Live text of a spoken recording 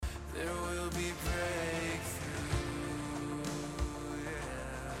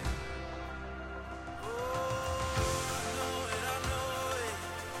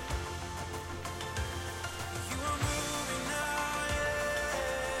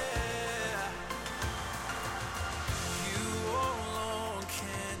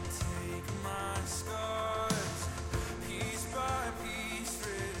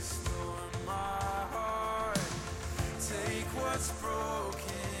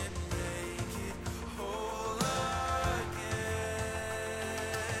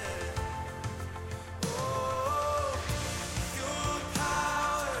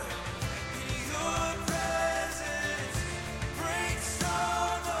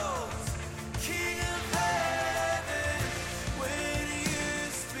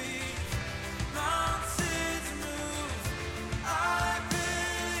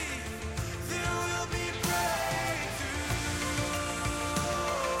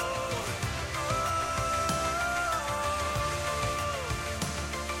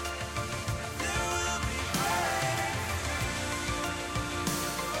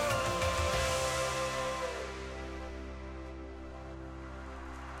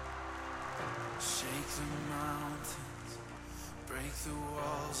Shake the mountains, break the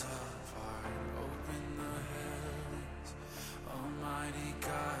walls apart, open the heavens. Almighty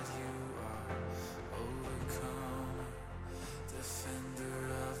God, you are overcomer, defender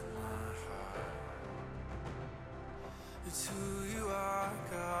of my heart. It's who you are,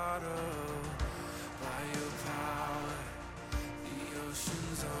 God, oh, by your power, the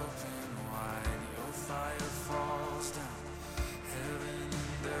oceans open wide, your fire falls down, heaven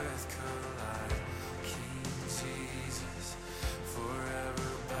and earth collide. King Jesus,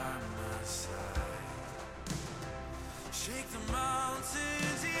 forever by my side. Shake the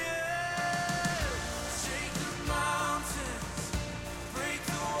mountains, yeah. Shake the mountains,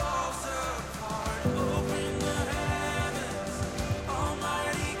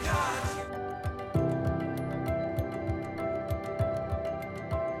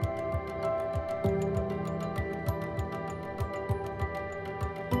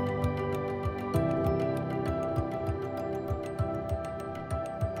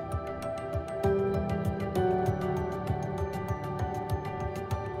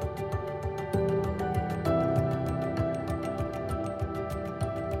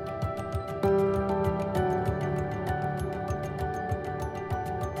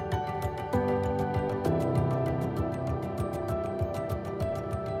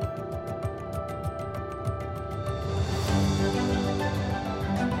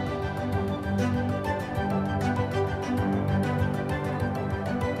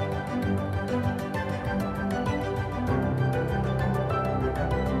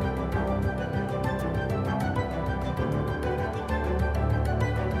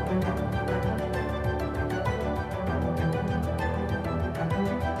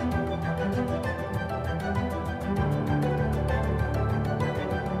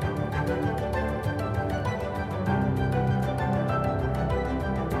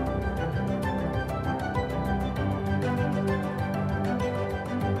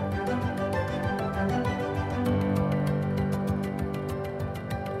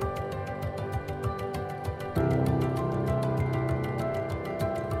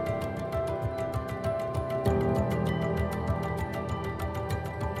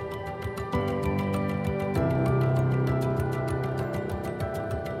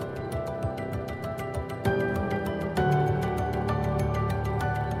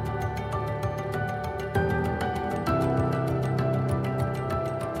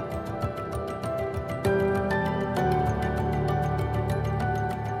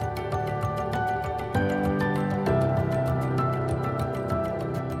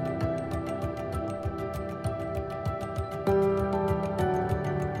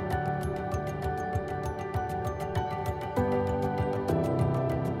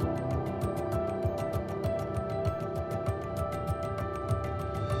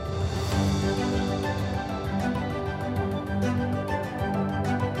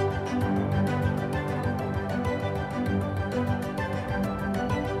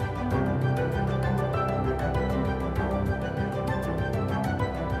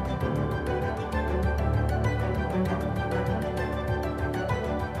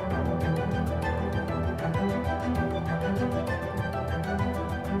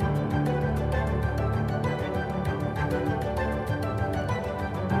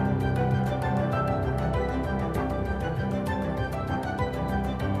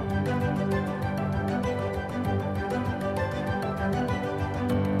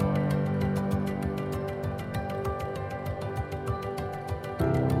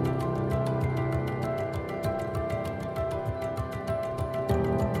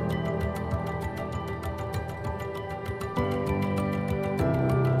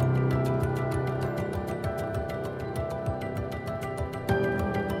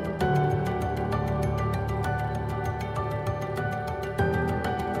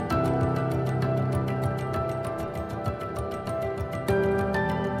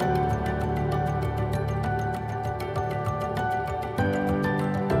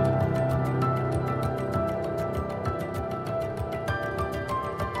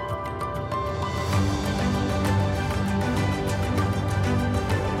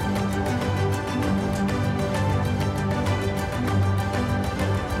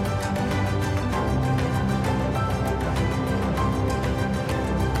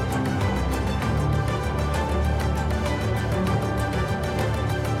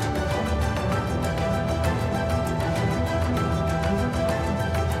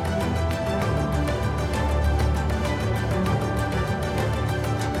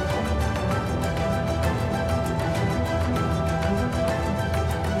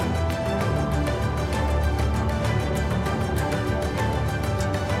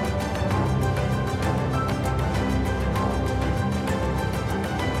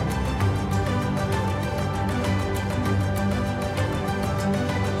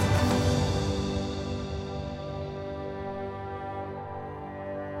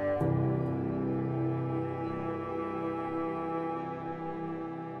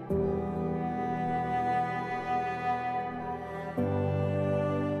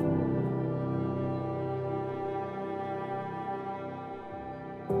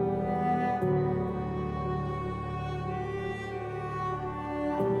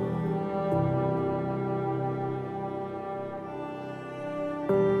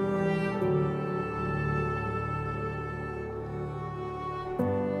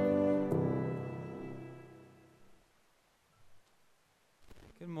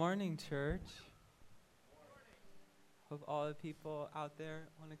 morning, church. Hope all the people out there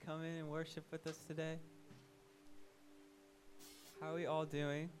want to come in and worship with us today. How are we all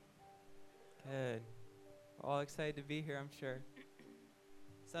doing? Good. We're all excited to be here, I'm sure.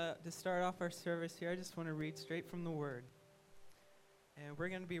 So to start off our service here, I just want to read straight from the Word. And we're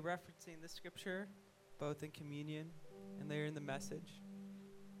going to be referencing this scripture both in communion and later in the message.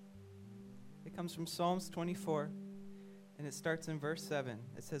 It comes from Psalms 24, and it starts in verse 7.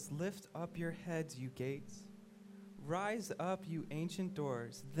 It says, "Lift up your heads, you gates. Rise up, you ancient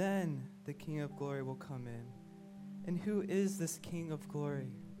doors. Then the King of glory will come in. And who is this King of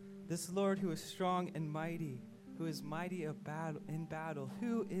glory? This Lord who is strong and mighty, who is mighty in battle.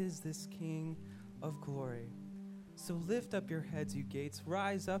 Who is this King of glory? So lift up your heads, you gates.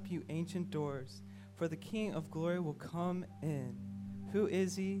 Rise up, you ancient doors. For the King of glory will come in. Who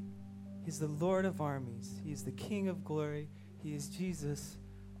is he? He's the Lord of armies. He is the King of glory. He is Jesus,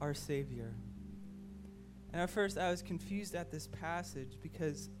 our Savior." And at first I was confused at this passage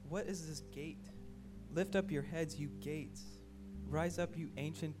because what is this gate? Lift up your heads, you gates. Rise up, you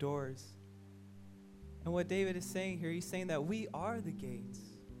ancient doors. And what David is saying here, he's saying that we are the gates.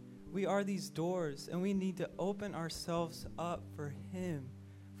 We are these doors, and we need to open ourselves up for him,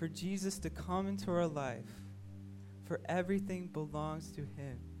 for Jesus to come into our life, for everything belongs to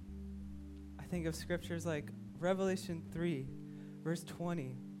him. I think of scriptures like Revelation 3, verse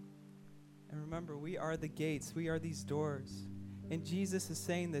 20. And remember, we are the gates. We are these doors. And Jesus is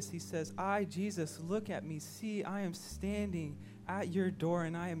saying this. He says, "I, Jesus, look at me. See, I am standing at your door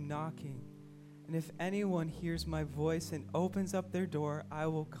and I am knocking. And if anyone hears my voice and opens up their door, I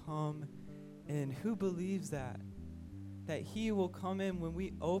will come in." Who believes that? That he will come in when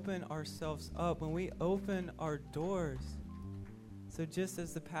we open ourselves up, when we open our doors. So just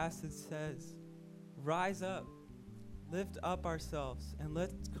as the passage says, rise up, lift up ourselves, and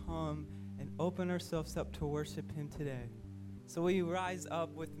let's come and open ourselves up to worship him today. So will you rise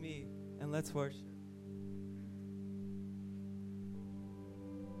up with me and let's worship?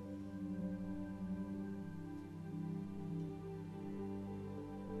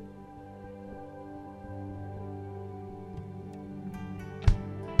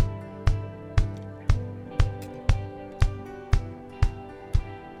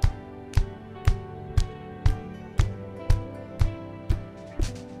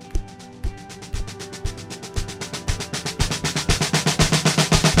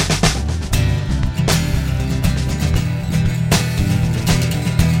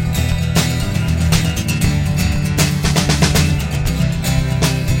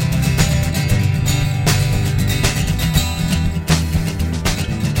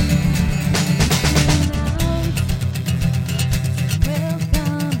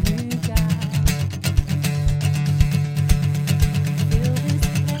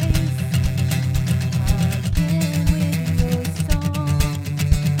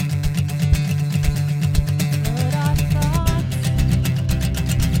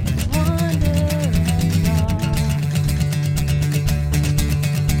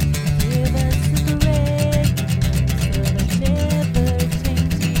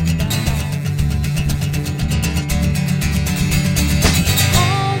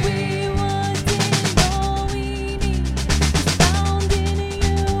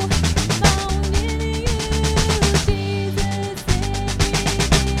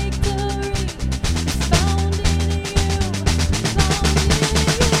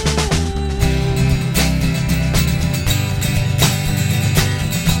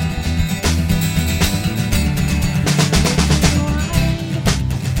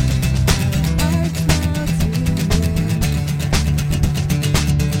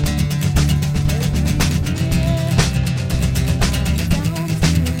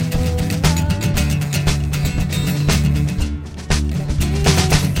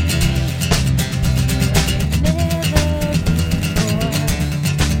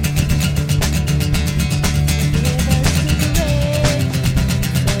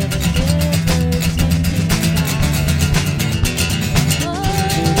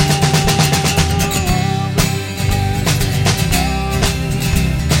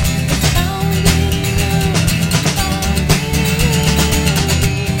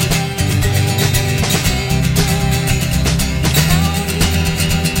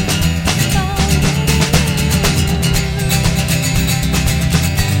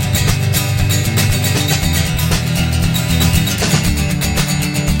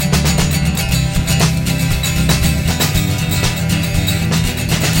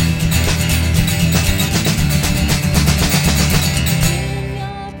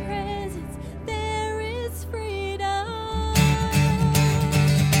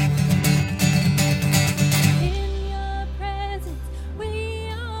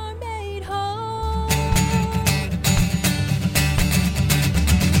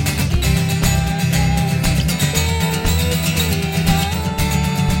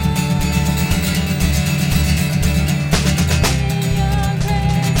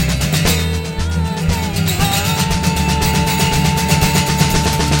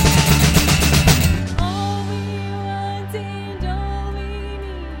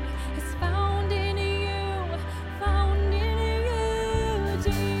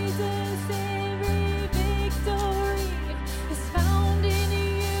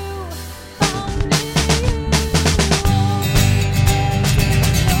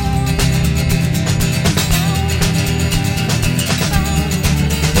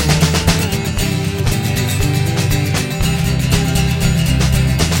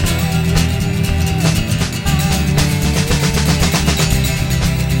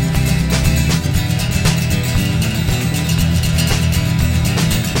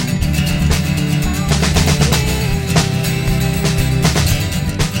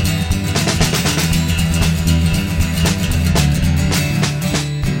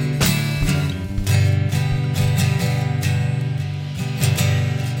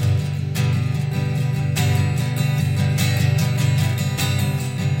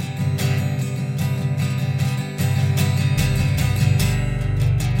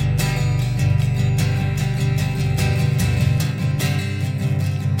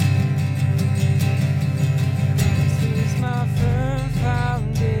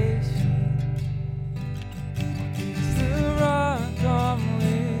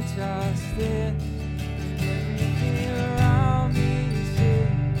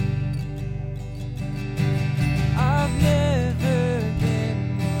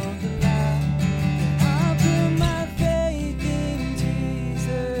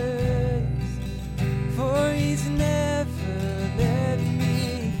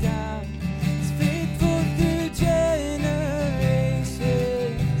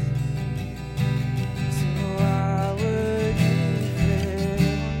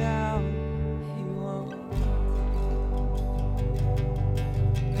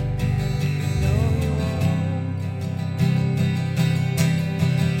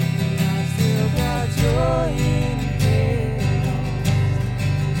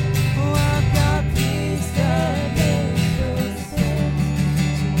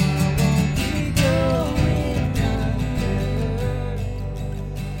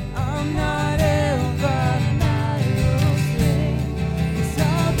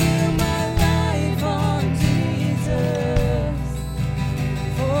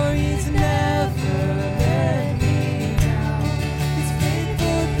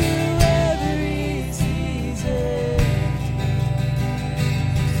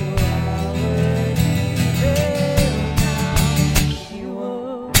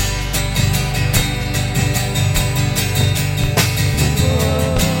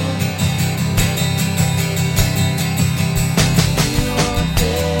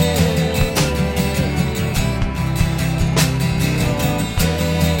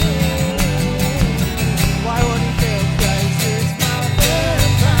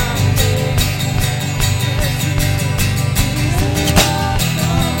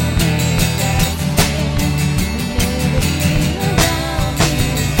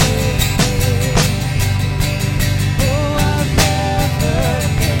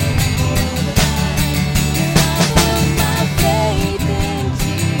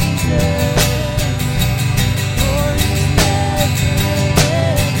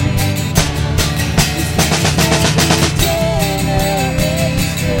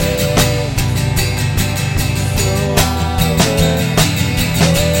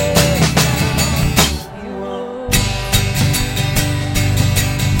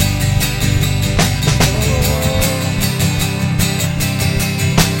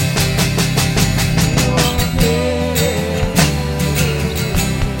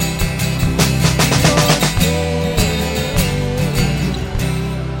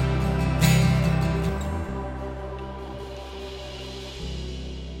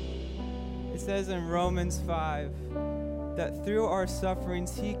 says in Romans 5 that through our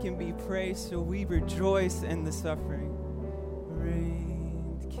sufferings he can be praised, so we rejoice in the suffering.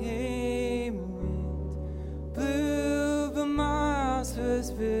 Rain came, wind blew, but my house was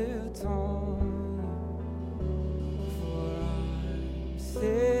built on you. For I'm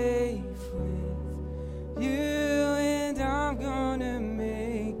safe with you, and I'm gonna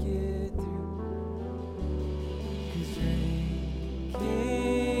make it through. 'Cause rain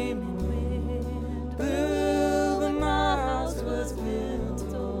came and wind blew, but my house was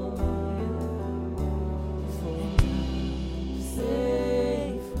built on you. For I'm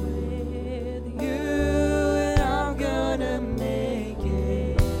safe with you, and I'm gonna make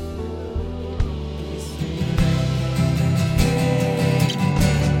it through. You see, rain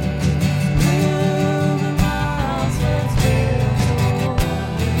blew, but my house was built on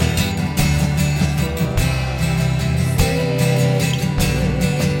you.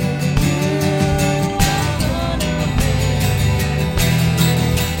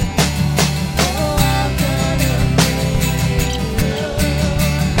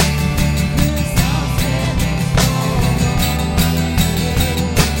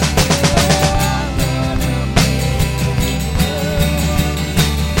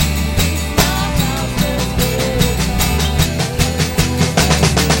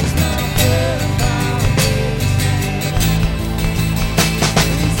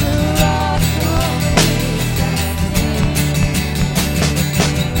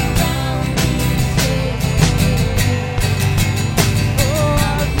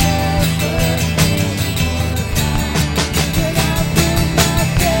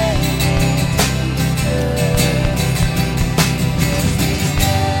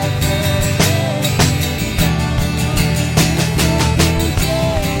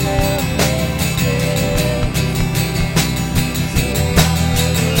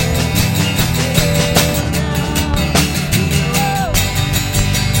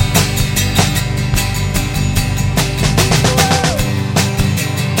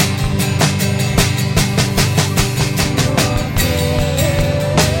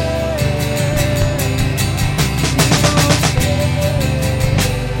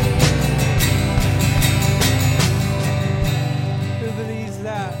 Who believes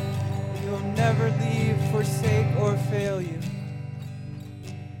that He will never leave, forsake, or fail you?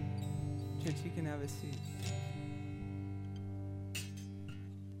 Church, you can have a seat.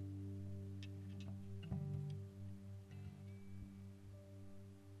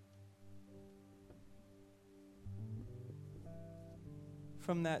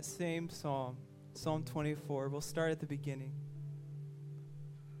 From that same psalm, Psalm 24, we'll start at the beginning.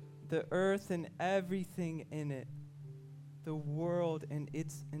 The earth and everything in it, the world and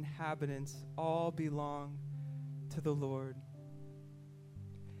its inhabitants, all belong to the Lord.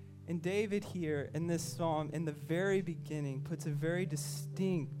 And David here in this psalm, in the very beginning, puts a very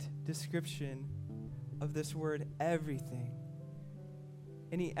distinct description of this word, everything.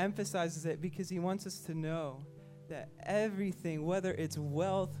 And he emphasizes it because he wants us to know that everything, whether it's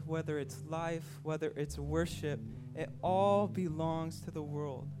wealth, whether it's life, whether it's worship, it all belongs to the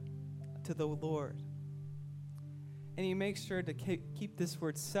world, to the Lord. And he makes sure to keep this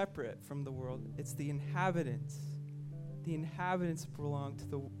word separate from the world. It's the inhabitants. The inhabitants belong to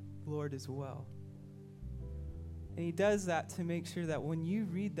the Lord as well. And he does that to make sure that when you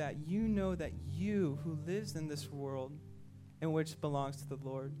read that, you know that you who lives in this world in which belongs to the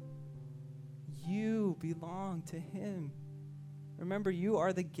Lord, you belong to him. Remember, you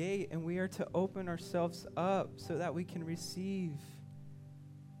are the gate, and we are to open ourselves up so that we can receive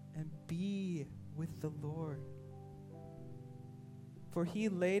and be with the Lord. For he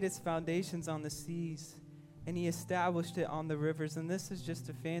laid his foundations on the seas, and he established it on the rivers. And this is just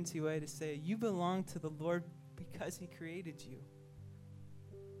a fancy way to say you belong to the Lord because he created you.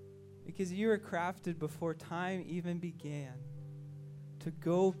 Because you were crafted before time even began to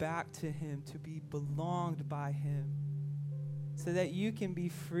go back to him, to be belonged by him, so that you can be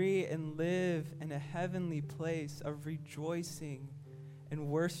free and live in a heavenly place of rejoicing and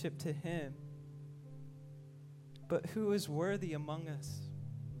worship to him. But who is worthy among us?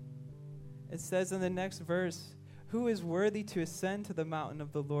 It says in the next verse, who is worthy to ascend to the mountain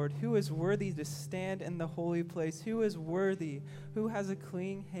of the Lord? Who is worthy to stand in the holy place? Who is worthy? Who has a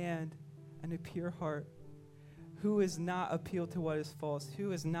clean hand and a pure heart? Who has not appealed to what is false? Who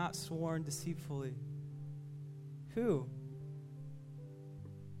has not sworn deceitfully? Who?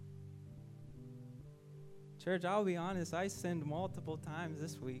 Church, I'll be honest, I sinned multiple times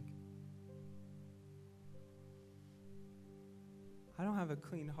this week. I don't have a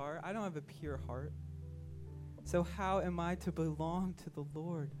clean heart. I don't have a pure heart. So how am I to belong to the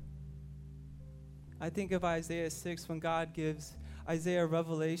Lord? I think of Isaiah 6 when God gives Isaiah a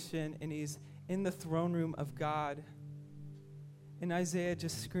revelation and he's in the throne room of God. And Isaiah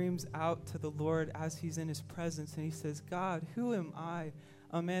just screams out to the Lord as he's in his presence, and he says, God, who am I,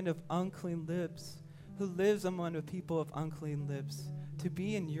 a man of unclean lips, who lives among a people of unclean lips, to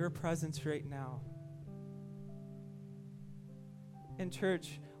be in your presence right now? In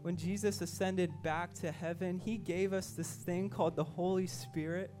church, when Jesus ascended back to heaven, he gave us this thing called the Holy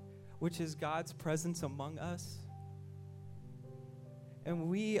Spirit, which is God's presence among us. And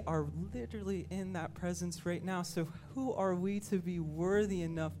we are literally in that presence right now. So who are we to be worthy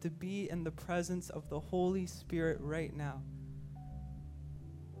enough to be in the presence of the Holy Spirit right now?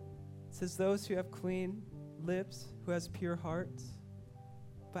 It says those who have clean lips, who has pure hearts.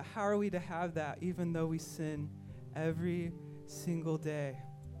 But how are we to have that even though we sin every single day?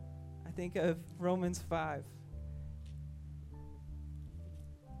 I think of Romans 5.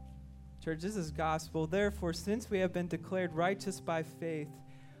 Church, this is gospel. Therefore, since we have been declared righteous by faith,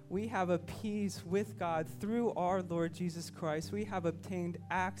 we have a peace with God through our Lord Jesus Christ. We have obtained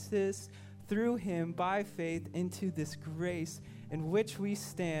access through him by faith into this grace in which we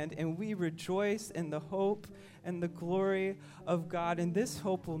stand, and we rejoice in the hope and the glory of God. And this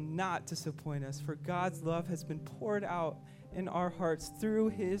hope will not disappoint us, for God's love has been poured out in our hearts through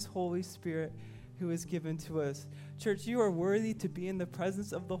his Holy Spirit who is given to us. Church, you are worthy to be in the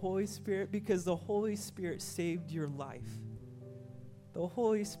presence of the Holy Spirit because the Holy Spirit saved your life. The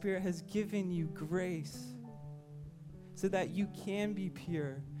Holy Spirit has given you grace so that you can be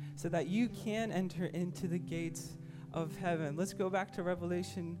pure, so that you can enter into the gates of heaven. Let's go back to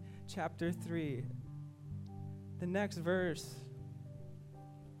Revelation chapter 3. The next verse,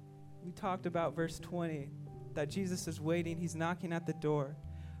 we talked about verse 20, that Jesus is waiting. He's knocking at the door.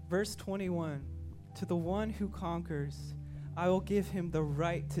 Verse 21, to the one who conquers, I will give him the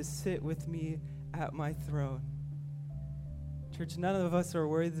right to sit with me at my throne. Church, none of us are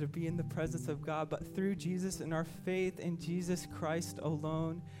worthy to be in the presence of God, but through Jesus and our faith in Jesus Christ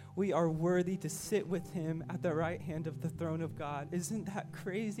alone, we are worthy to sit with him at the right hand of the throne of God. Isn't that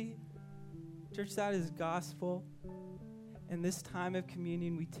crazy? Church, that is gospel. And this time of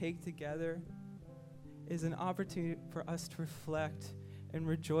communion we take together is an opportunity for us to reflect and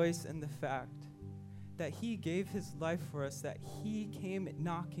rejoice in the fact that he gave his life for us, that he came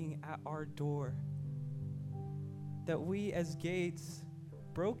knocking at our door, that we as gates,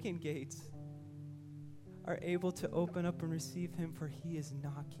 broken gates, are able to open up and receive him, for he is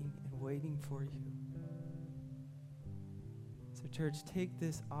knocking and waiting for you. So church, take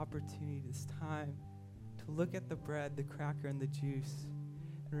this opportunity, this time, to look at the bread, the cracker, and the juice,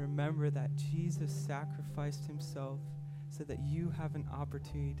 and remember that Jesus sacrificed himself so that you have an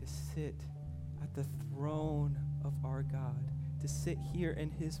opportunity to sit at the throne of our God, to sit here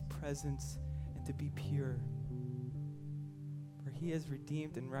in his presence and to be pure. For he has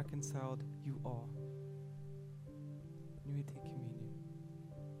redeemed and reconciled you all. You may take communion.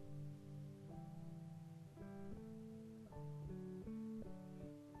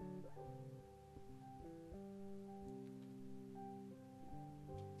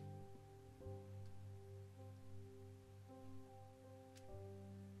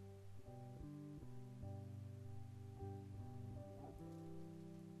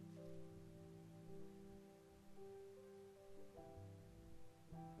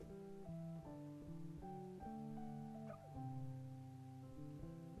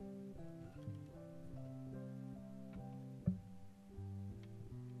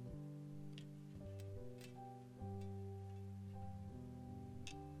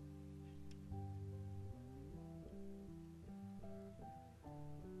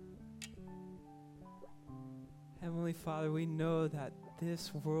 Heavenly Father, we know that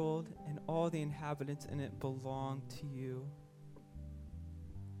this world and all the inhabitants in it belong to you.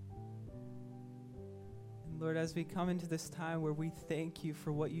 And Lord, as we come into this time where we thank you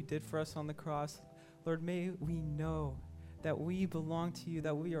for what you did for us on the cross, Lord, may we know that we belong to you,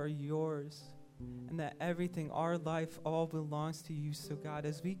 that we are yours, and that everything, our life, all belongs to you. So God,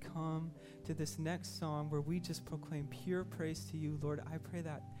 as we come to this next song where we just proclaim pure praise to you, Lord, I pray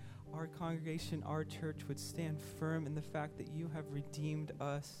that our congregation, our church would stand firm in the fact that you have redeemed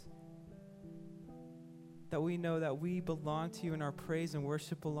us, that we know that we belong to you and our praise and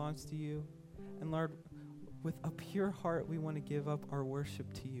worship belongs to you. And Lord, with a pure heart, we want to give up our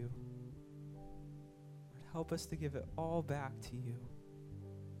worship to you. Lord, help us to give it all back to you.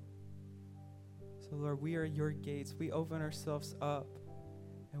 So Lord, we are your gates. We open ourselves up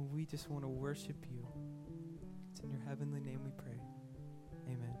and we just want to worship you. It's in your heavenly name we pray.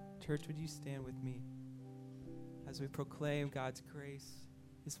 Amen. Church, would you stand with me as we proclaim God's grace,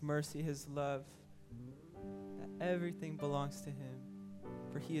 his mercy, his love, that everything belongs to him.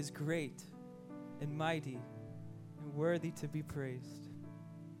 For he is great and mighty and worthy to be praised.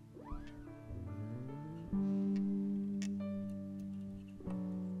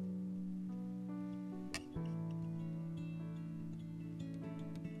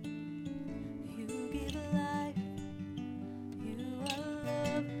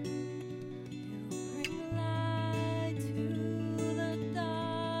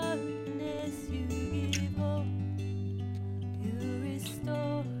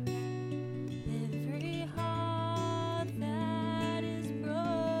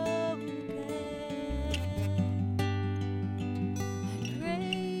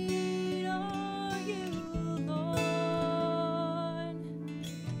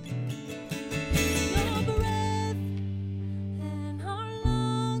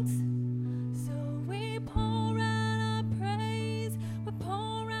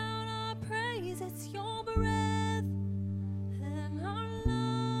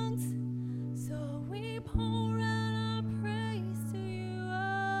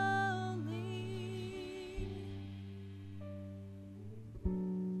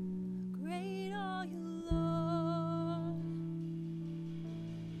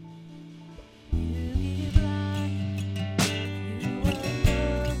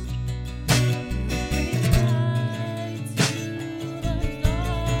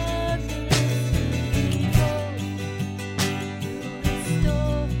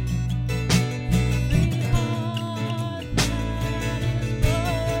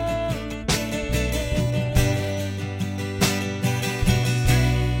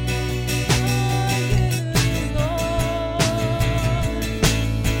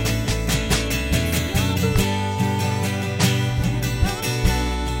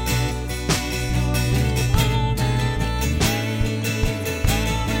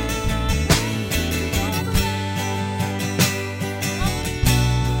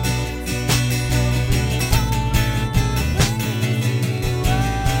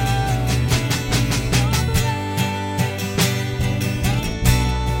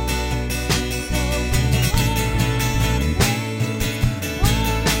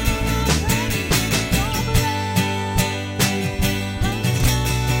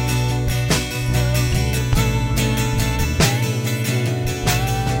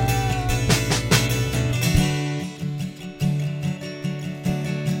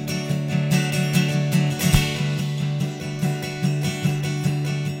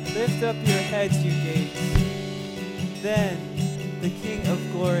 Lift up your heads, you gates. Then the King of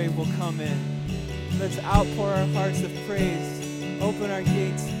glory will come in. Let's outpour our hearts of praise. Open our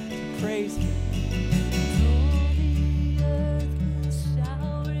gates to praise him.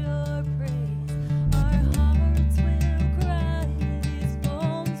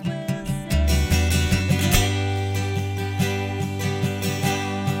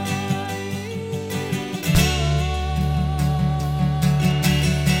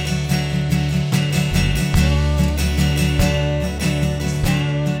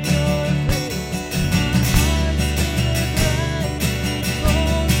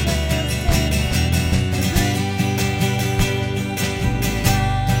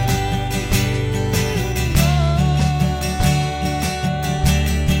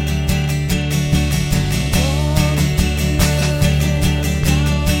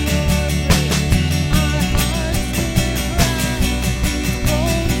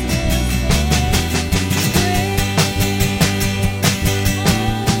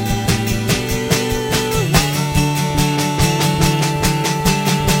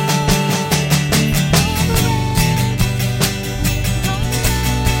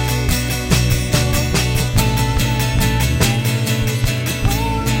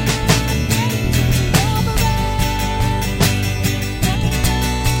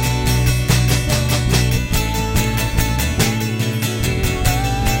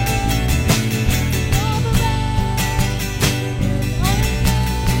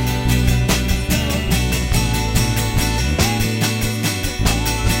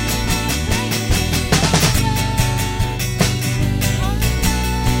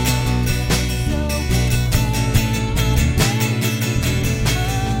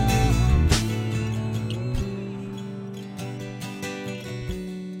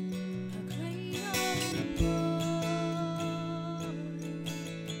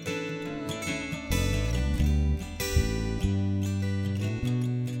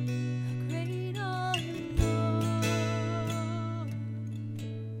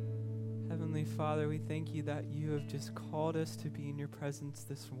 Father, we thank you that you have just called us to be in your presence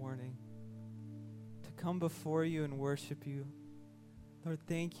this morning, to come before you and worship you. Lord,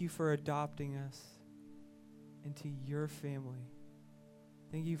 thank you for adopting us. into your family.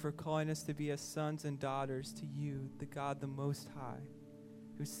 Thank you for calling us to be as sons and daughters to you, the God the Most High,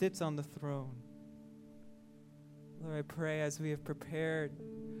 who sits on the throne. Lord, I pray as we have prepared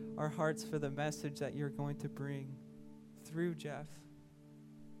our hearts for the message that you're going to bring through Jeff,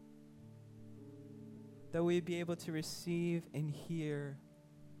 that we'd be able to receive and hear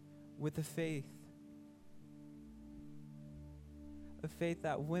with a faith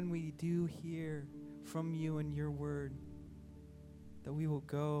that when we do hear from you and your word, that we will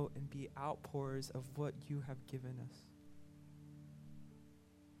go and be outpours of what you have given us.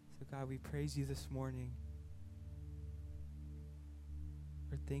 So God, we praise you this morning.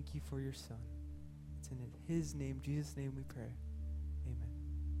 Lord, thank you for your son. It's in his name, Jesus' name we pray. Amen.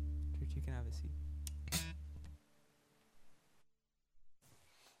 Church, you can have a seat.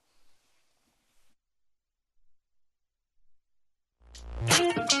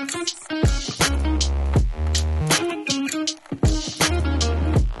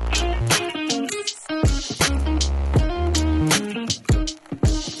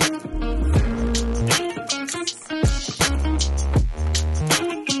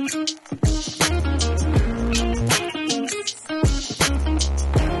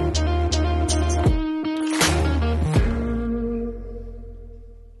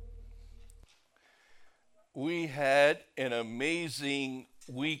 We had an amazing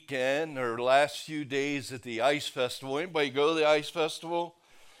weekend, or last few days at the Ice Festival. Anybody go to the Ice Festival?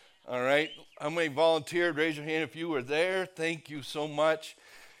 All right. How many volunteered? Raise your hand if you were there. Thank you so much.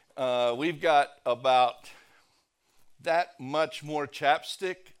 We've got about that much more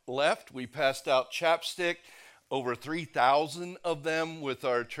chapstick left. We passed out chapstick, over 3,000 of them with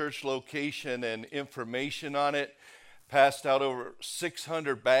our church location and information on it. Passed out over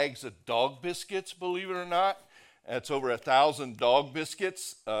 600 bags of dog biscuits, believe it or not. That's over 1,000 dog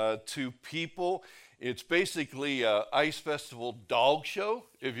biscuits to people. It's basically an Ice Festival dog show,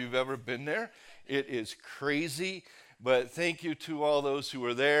 if you've ever been there. It is crazy, but thank you to all those who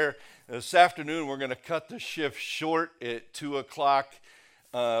were there. This afternoon, we're going to cut the shift short at 2 o'clock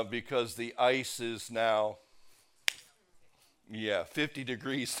because the ice is now... 50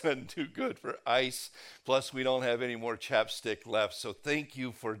 degrees doesn't do good for ice. Plus, we don't have any more chapstick left. So thank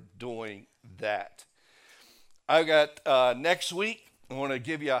you for doing that. I got next week, I want to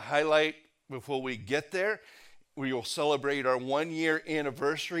give you a highlight before we get there. We will celebrate our 1-year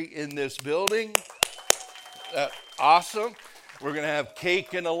anniversary in this building. Awesome. We're going to have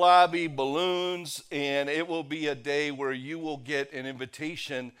cake in the lobby, balloons, and it will be a day where you will get an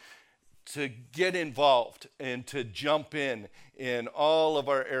invitation to get involved and to jump in all of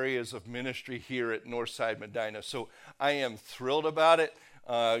our areas of ministry here at Northside Medina. So I am thrilled about it.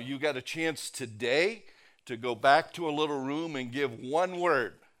 You got a chance today to go back to a little room and give one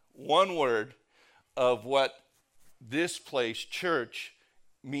word of what this place, church,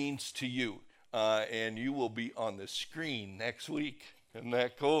 means to you. And you will be on the screen next week. Isn't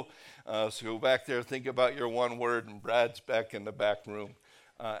that cool? So go back there, think about your one word, and Brad's back in the back room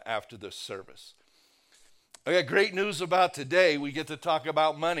after the service. I got great news about today. We get to talk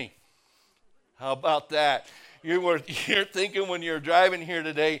about money. How about that? You're thinking when you're driving here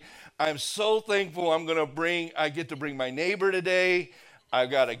today, I'm so thankful I get to bring my neighbor today. I've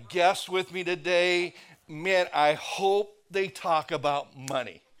got a guest with me today. Man, I hope they talk about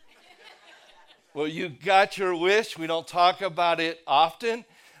money. Well, you got your wish. We don't talk about it often,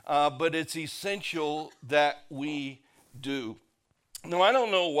 but it's essential that we do. Now, I don't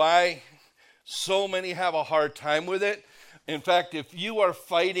know why so many have a hard time with it. In fact, if you are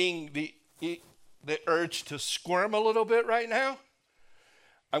fighting the urge to squirm a little bit right now,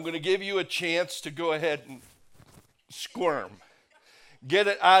 I'm going to give you a chance to go ahead and squirm. Get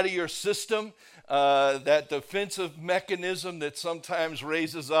it out of your system, that defensive mechanism that sometimes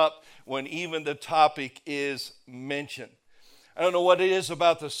raises up when even the topic is mentioned. I don't know what it is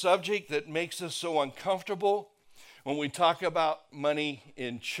about the subject that makes us so uncomfortable when we talk about money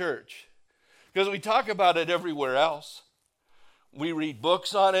in church, because we talk about it everywhere else. We read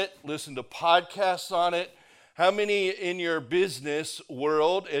books on it, listen to podcasts on it. How many in your business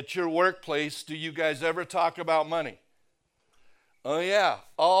world, at your workplace, do you guys ever talk about money? Oh yeah,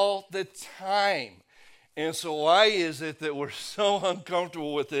 all the time. And so why is it that we're so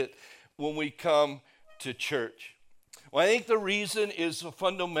uncomfortable with it when we come to church? Well, I think the reason is a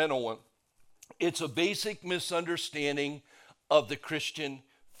fundamental one. It's a basic misunderstanding of the Christian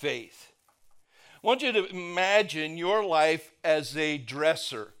faith. I want you to imagine your life as a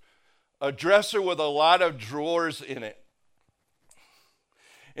dresser with a lot of drawers in it.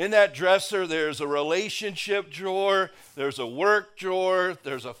 In that dresser, there's a relationship drawer, there's a work drawer,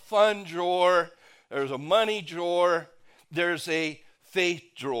 there's a fun drawer, there's a money drawer, there's a faith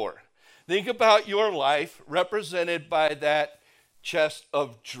drawer. Think about your life represented by that chest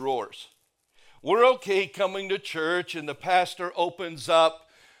of drawers. We're okay coming to church and the pastor opens up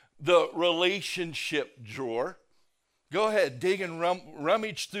the relationship drawer. Go ahead, dig and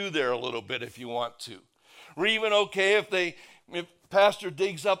rummage through there a little bit if you want to. We're even okay if pastor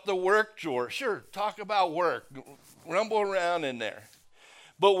digs up the work drawer. Sure, talk about work, rumble around in there.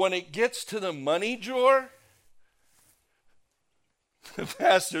 But when it gets to the money drawer, the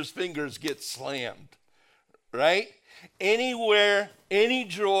pastor's fingers get slammed, right? Anywhere, any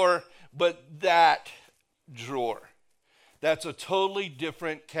drawer but that drawer. That's a totally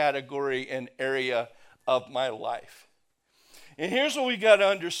different category and area of my life. And here's what we got to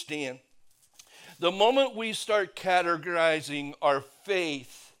understand. The moment we start categorizing our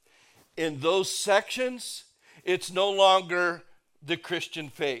faith in those sections, it's no longer the Christian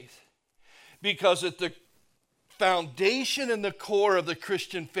faith. Because at the foundation and the core of the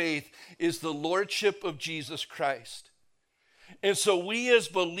Christian faith is the lordship of Jesus Christ. And so we as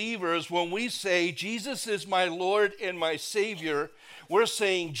believers, when we say Jesus is my Lord and my Savior, we're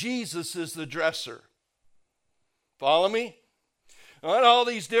saying Jesus is the dresser. Follow me? Not all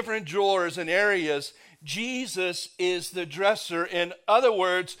these different drawers and areas. Jesus is the dresser. In other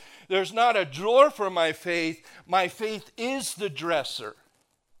words, there's not a drawer for my faith. My faith is the dresser.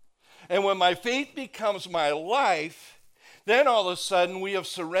 And when my faith becomes my life, then all of a sudden we have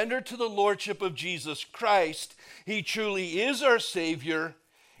surrendered to the lordship of Jesus Christ. He truly is our Savior,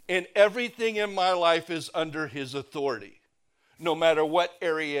 and everything in my life is under his authority, no matter what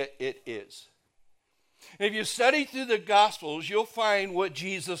area it is. And if you study through the Gospels, you'll find what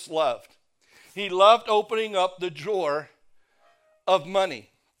Jesus loved. He loved opening up the drawer of money.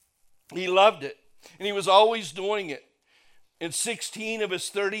 He loved it, and he was always doing it. In 16 of his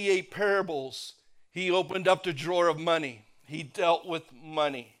 38 parables, he opened up the drawer of money. He dealt with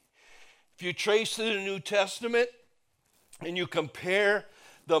money. If you trace through the New Testament and you compare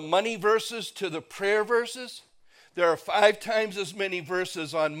the money verses to the prayer verses, there are 5 times as many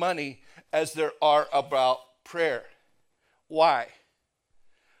verses on money as there are about prayer. Why?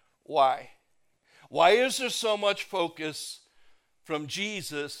 Why? Why is there so much focus from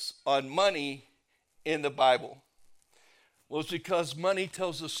Jesus on money in the Bible? Well, it's because money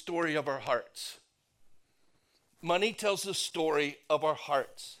tells the story of our hearts. Money tells the story of our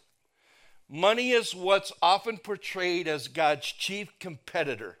hearts. Money is what's often portrayed as God's chief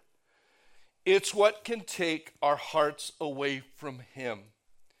competitor. It's what can take our hearts away from him.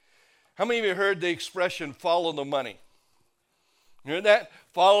 How many of you heard the expression, follow the money? You heard that?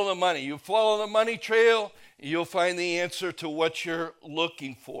 Follow the money. You follow the money trail, you'll find the answer to what you're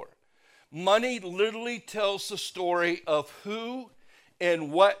looking for. Money literally tells the story of who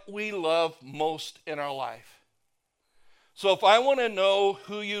and what we love most in our life. So if I want to know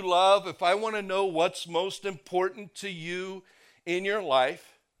who you love, if I want to know what's most important to you in your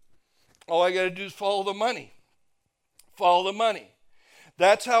life, all I got to do is follow the money. Follow the money.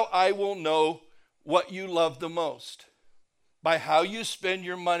 That's how I will know what you love the most. By how you spend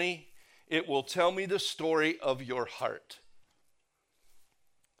your money, it will tell me the story of your heart.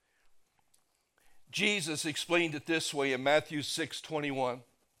 Jesus explained it this way in Matthew 6:21.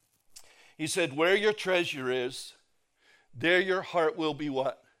 He said, where your treasure is, there your heart will be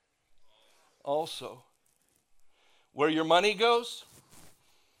what? Also. Where your money goes,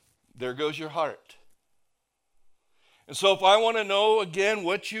 there goes your heart. And so if I want to know, again,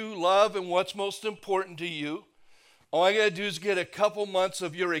 what you love and what's most important to you, all I got to do is get a couple months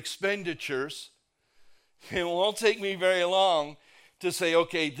of your expenditures. It won't take me very long to say,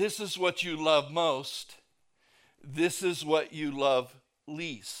 okay, this is what you love most. This is what you love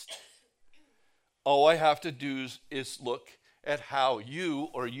least. All I have to do is look at how you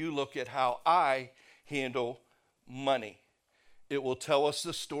look at how I handle money. It will tell us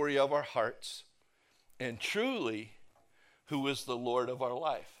the story of our hearts and truly who is the Lord of our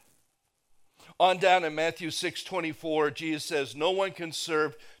life. On down in Matthew 6:24, Jesus says, no one can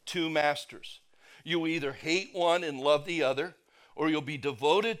serve 2 masters. You either hate one and love the other, or you'll be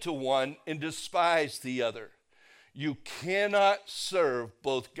devoted to one and despise the other. You cannot serve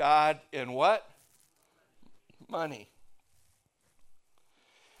both God and what? Money.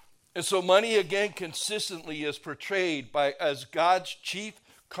 And so money again consistently is portrayed as God's chief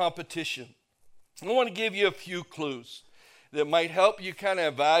competition. I want to give you a few clues that might help you kind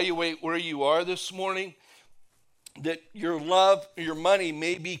of evaluate where you are this morning, that your money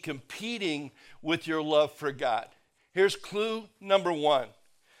may be competing with your love for God. Here's clue number 1.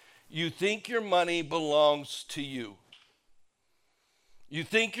 You think your money belongs to you. You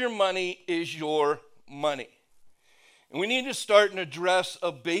think your money is your money. And we need to start and address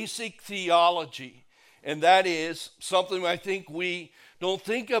a basic theology, and that is something I think we don't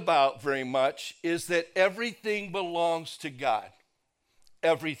think about very much, is that everything belongs to God.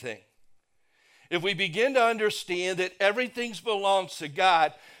 Everything. If we begin to understand that everything belongs to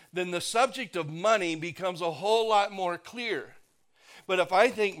God, then the subject of money becomes a whole lot more clear. But if I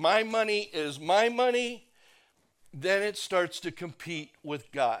think my money is my money, then it starts to compete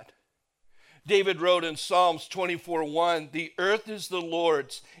with God. David wrote in Psalms 24:1, "The earth is the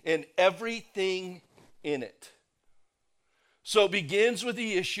Lord's and everything in it." So it begins with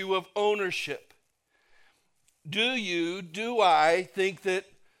the issue of ownership. Do I think that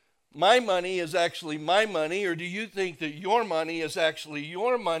my money is actually my money, or do you think that your money is actually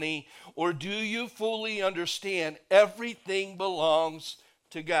your money, or do you fully understand everything belongs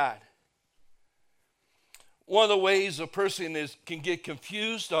to God? One of the ways a person can get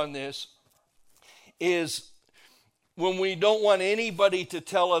confused on this is when we don't want anybody to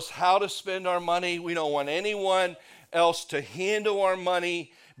tell us how to spend our money. We don't want anyone else to handle our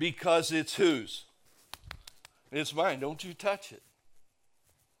money because it's whose? It's mine. Don't you touch it.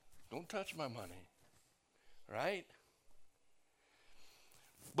 Don't touch my money. Right?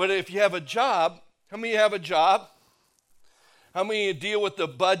 But if you have a job, how many of you have a job? How many of you deal with the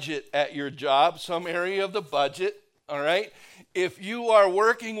budget at your job, some area of the budget? All right? If you are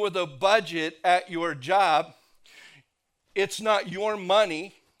working with a budget at your job, it's not your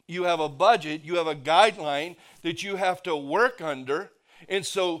money. You have a budget, you have a guideline that you have to work under. And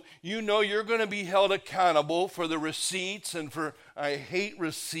so you know you're going to be held accountable for the receipts and for, I hate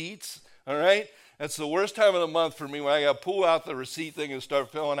receipts, all right? That's the worst time of the month for me when I got to pull out the receipt thing and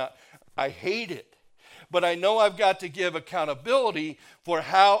start filling out. I hate it. But I know I've got to give accountability for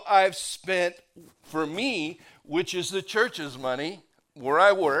how I've spent for me, which is the church's money, where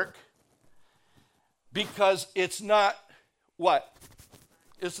I work, because it's not what?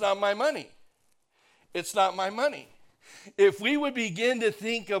 It's not my money. It's not my money. If we would begin to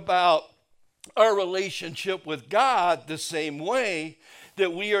think about our relationship with God the same way,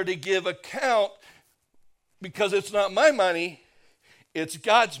 that we are to give account, because it's not my money, it's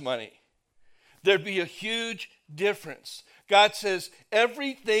God's money, there'd be a huge difference. God says,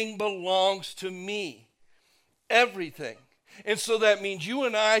 everything belongs to me. Everything. And so that means you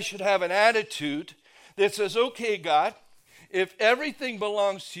and I should have an attitude that says, okay, God, if everything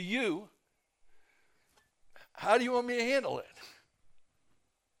belongs to you, how do you want me to handle it?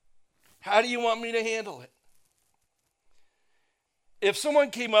 How do you want me to handle it? If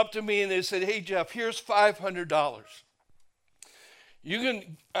someone came up to me and they said, hey, Jeff, here's $500.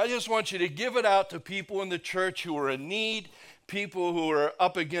 I just want you to give it out to people in the church who are in need, people who are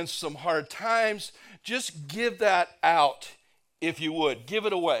up against some hard times. Just give that out if you would. Give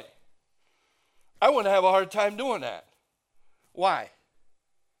it away. I wouldn't have a hard time doing that. Why?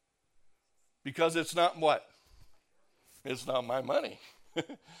 Because it's not what? It's not my money.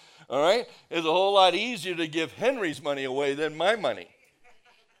 All right? It's a whole lot easier to give Henry's money away than my money.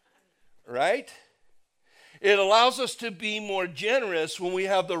 Right? It allows us to be more generous when we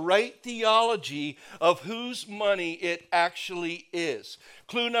have the right theology of whose money it actually is.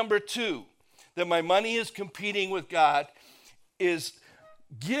 Clue number 2, that my money is competing with God, is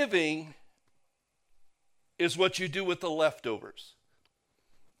giving is what you do with the leftovers.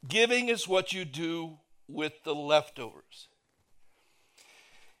 Giving is what you do with the leftovers.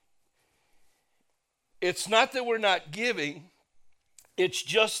 It's not that we're not giving, it's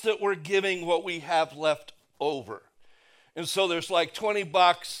just that we're giving what we have left over. And so there's like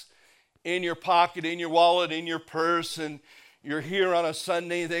 $20 in your pocket, in your wallet, in your purse, and you're here on a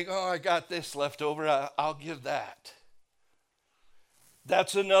Sunday and think, oh, I got this left over, I'll give that.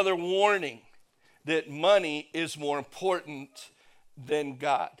 That's another warning that money is more important than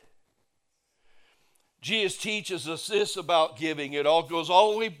God. Jesus teaches us this about giving. It all goes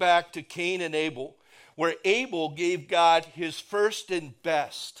all the way back to Cain and Abel, where Abel gave God his first and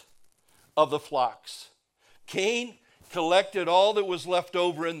best of the flocks. Cain collected all that was left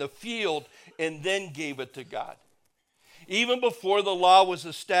over in the field and then gave it to God. Even before the law was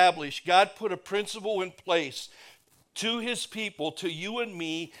established, God put a principle in place to his people, to you and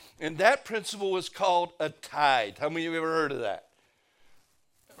me, and that principle was called a tithe. How many of you have ever heard of that?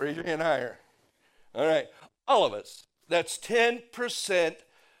 Raise your hand higher. All right, all of us. That's 10%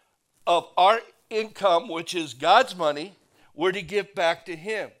 of our income, which is God's money, we're to give back to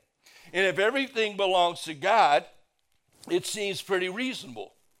him. And if everything belongs to God, it seems pretty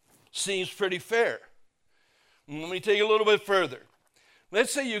reasonable, seems pretty fair. Let me take it a little bit further.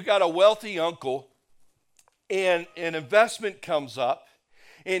 Let's say you've got a wealthy uncle and an investment comes up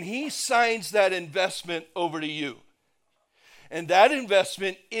and he signs that investment over to you. And that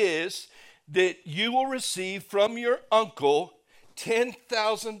investment is that you will receive from your uncle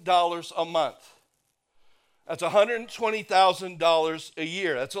 $10,000 a month. That's $120,000 a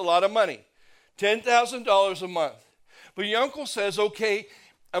year. That's a lot of money. $10,000 a month. But your uncle says, okay,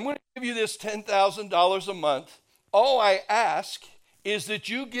 I'm going to give you this $10,000 a month. All I ask is that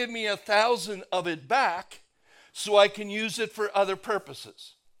you give me 1,000 of it back so I can use it for other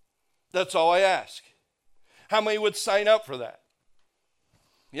purposes. That's all I ask. How many would sign up for that?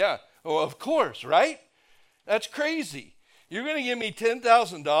 Yeah, well, of course, right? That's crazy. You're going to give me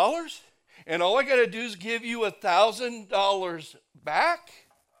 $10,000 and all I got to do is give you $1,000 back?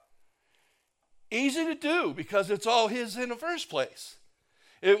 Easy to do because it's all his in the first place.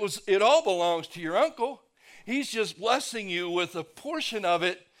 It all belongs to your uncle. He's just blessing you with a portion of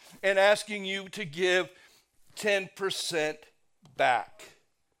it and asking you to give 10% back.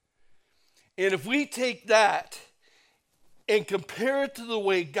 And if we take that and compare it to the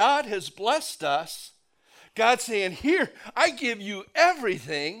way God has blessed us, God's saying, here, I give you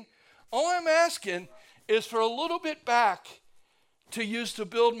everything. All I'm asking is for a little bit back to use to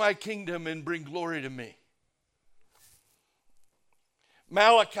build my kingdom and bring glory to me.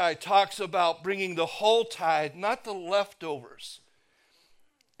 Malachi talks about bringing the whole tithe, not the leftovers.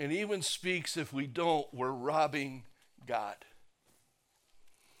 And even speaks, if we don't, we're robbing God.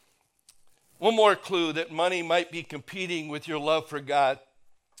 One more clue that money might be competing with your love for God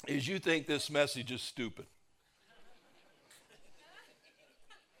is you think this message is stupid.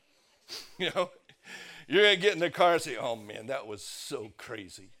 You know, you're going to get in the car and say, oh man, that was so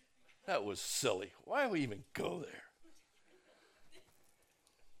crazy. That was silly. Why do we even go there?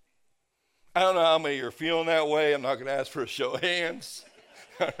 I don't know how many are feeling that way. I'm not going to ask for a show of hands.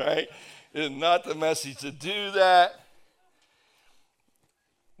 All right? It's not the message to do that.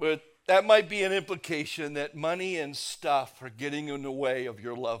 But that might be an implication that money and stuff are getting in the way of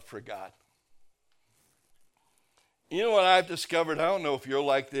your love for God. You know what I've discovered? I don't know if you're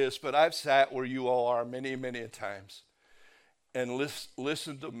like this, but I've sat where you all are many, many times and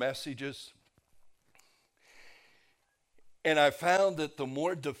listened to messages. And I found that the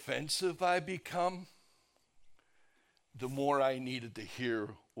more defensive I become, the more I needed to hear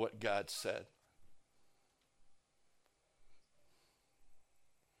what God said.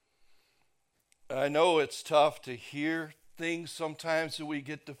 I know it's tough to hear things sometimes that we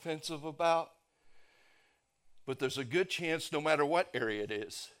get defensive about, but there's a good chance, no matter what area it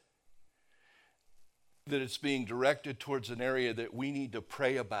is, that it's being directed towards an area that we need to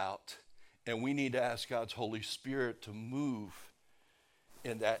pray about, and we need to ask God's Holy Spirit to move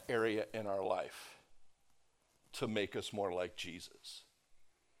in that area in our life to make us more like Jesus.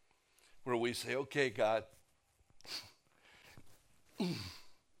 Where we say, okay, God,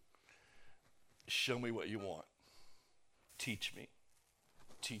 show me what you want. Teach me.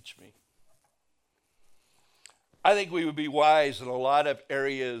 Teach me. I think we would be wise in a lot of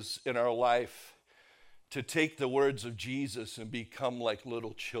areas in our life to take the words of Jesus and become like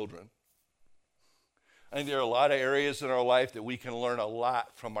little children. I think there are a lot of areas in our life that we can learn a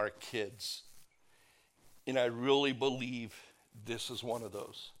lot from our kids. And I really believe this is one of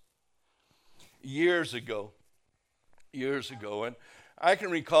those. Years ago, and I can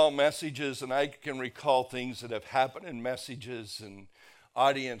recall messages and I can recall things that have happened in messages and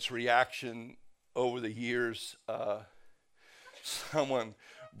audience reaction over the years. Someone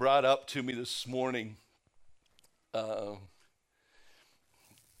brought up to me this morning,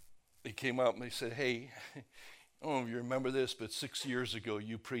 they came up and they said, hey, I don't know if you remember this, but 6 years ago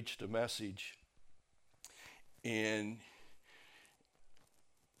you preached a message. And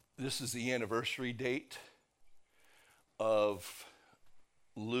this is the anniversary date of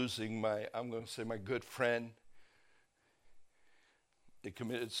losing my good friend that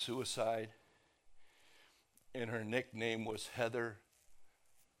committed suicide. And her nickname was Heather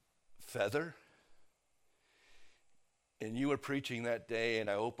Feather. And you were preaching that day, and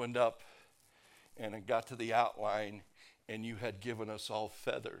I opened up, and I got to the outline, and you had given us all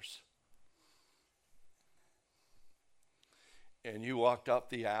feathers. And you walked up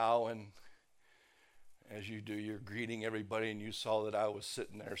the aisle, and as you do, you're greeting everybody, and you saw that I was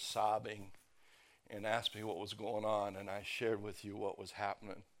sitting there sobbing and asked me what was going on, and I shared with you what was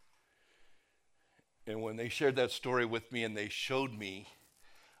happening. And when they shared that story with me and they showed me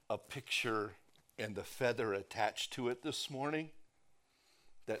a picture and the feather attached to it this morning,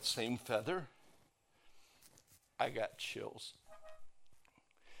 that same feather, I got chills.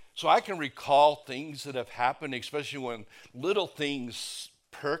 So I can recall things that have happened, especially when little things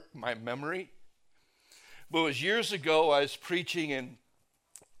perk my memory. But it was years ago, I was preaching, and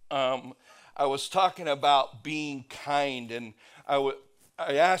I was talking about being kind, and I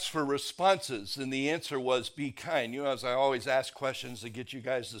asked for responses, and the answer was be kind. You know, as I always ask questions to get you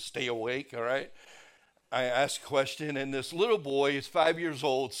guys to stay awake, all right? I asked a question, and this little boy is 5 years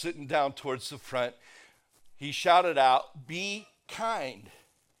old, sitting down towards the front. He shouted out, "Be kind."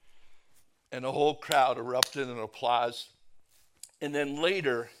 And the whole crowd erupted in applause. And then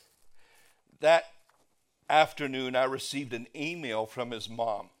later, that afternoon, I received an email from his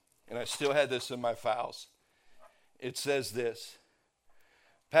mom, and I still had this in my files. It says this: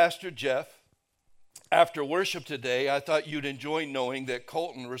 "Pastor Jeff, after worship today, I thought you'd enjoy knowing that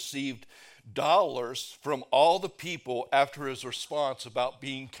Colton received dollars from all the people after his response about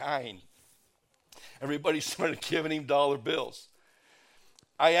being kind." Everybody started giving him dollar bills.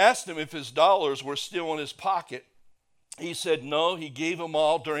 I asked him if his dollars were still in his pocket. He said no, he gave them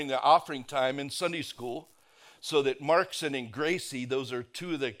all during the offering time in Sunday school so that Markson and Gracie, those are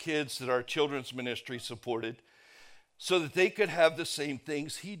two of the kids that our children's ministry supported, so that they could have the same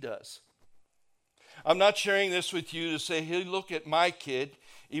things he does. I'm not sharing this with you to say, hey, look at my kid,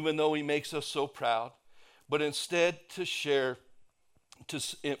 even though he makes us so proud, but instead I share to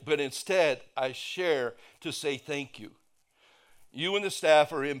say thank you. You and the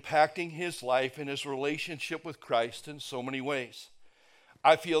staff are impacting his life and his relationship with Christ in so many ways.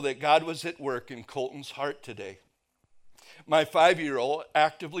 I feel that God was at work in Colton's heart today. My 5-year-old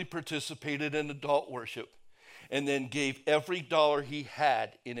actively participated in adult worship and then gave every dollar he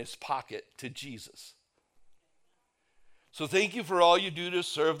had in his pocket to Jesus. So thank you for all you do to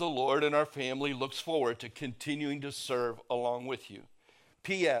serve the Lord, and our family looks forward to continuing to serve along with you.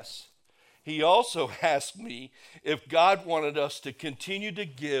 P.S. He also asked me if God wanted us to continue to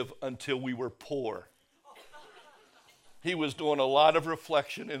give until we were poor. He was doing a lot of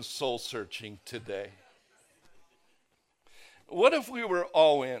reflection and soul searching today. What if we were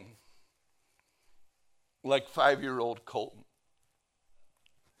all in, like 5-year-old Colton?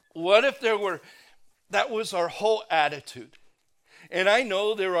 What if that was our whole attitude? And I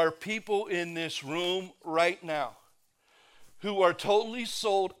know there are people in this room right now who are totally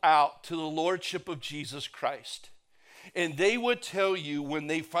sold out to the Lordship of Jesus Christ. And they would tell you when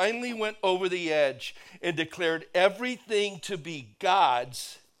they finally went over the edge and declared everything to be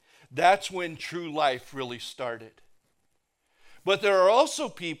God's, that's when true life really started. But there are also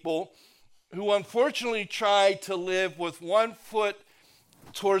people who unfortunately try to live with one foot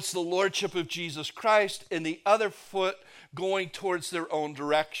towards the Lordship of Jesus Christ and the other foot going towards their own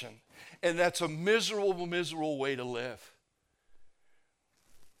direction. And that's a miserable, miserable way to live.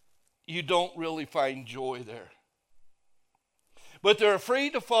 You don't really find joy there. But they're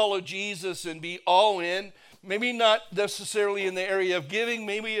afraid to follow Jesus and be all in. Maybe not necessarily in the area of giving.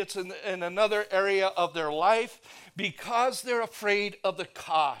 Maybe it's in another area of their life, because they're afraid of the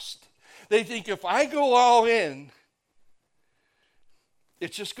cost. They think if I go all in,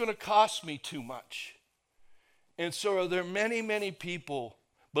 it's just going to cost me too much. And so there are many, many people,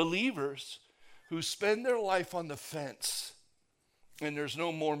 believers, who spend their life on the fence. And there's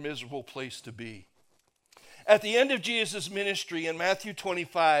no more miserable place to be. At the end of Jesus' ministry in Matthew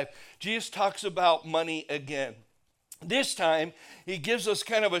 25, Jesus talks about money again. This time, he gives us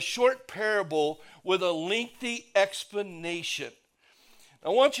kind of a short parable with a lengthy explanation. I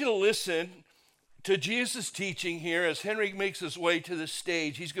want you to listen to Jesus' teaching here as Henry makes his way to the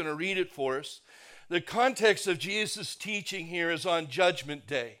stage. He's going to read it for us. The context of Jesus' teaching here is on Judgment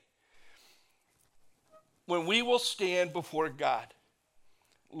Day, when we will stand before God.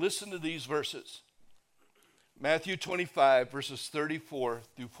 Listen to these verses. Matthew 25, verses 34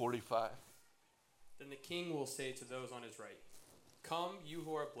 through 45. Then the king will say to those on his right, "Come, you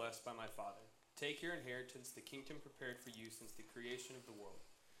who are blessed by my Father. Take your inheritance, the kingdom prepared for you since the creation of the world.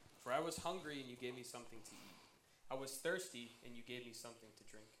 For I was hungry, and you gave me something to eat. I was thirsty, and you gave me something to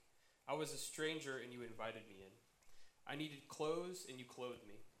drink. I was a stranger, and you invited me in. I needed clothes, and you clothed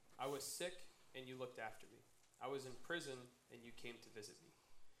me. I was sick, and you looked after me. I was in prison, and you came to visit me."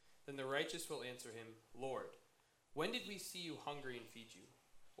 Then the righteous will answer him, "Lord, when did we see you hungry and feed you,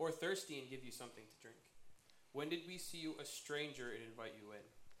 or thirsty and give you something to drink? When did we see you a stranger and invite you in,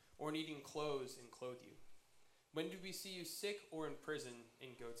 or needing clothes and clothe you? When did we see you sick or in prison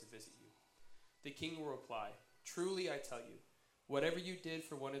and go to visit you?" The king will reply, "Truly I tell you, whatever you did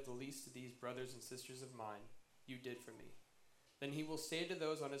for one of the least of these brothers and sisters of mine, you did for me." Then he will say to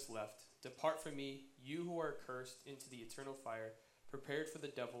those on his left, "Depart from me, you who are cursed, into the eternal fire, prepared for the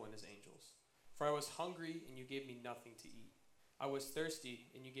devil and his angels. For I was hungry, and you gave me nothing to eat. I was thirsty,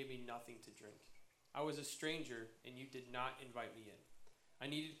 and you gave me nothing to drink. I was a stranger, and you did not invite me in. I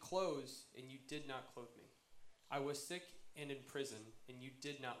needed clothes, and you did not clothe me. I was sick, and in prison, and you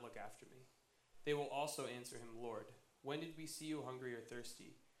did not look after me. They will also answer him, Lord, when did we see you hungry or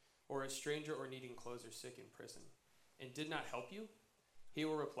thirsty, or a stranger or needing clothes or sick in prison, and did not help you? He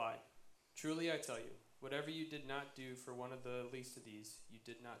will reply, truly I tell you, whatever you did not do for one of the least of these, you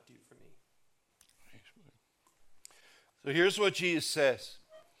did not do for me. So here's what Jesus says.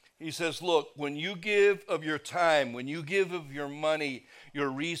 He says, look, when you give of your time, when you give of your money, your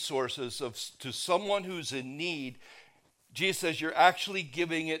resources to someone who's in need, Jesus says you're actually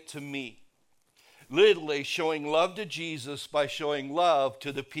giving it to me. Literally showing love to Jesus by showing love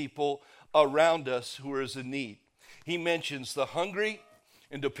to the people around us who are in need. He mentions the hungry,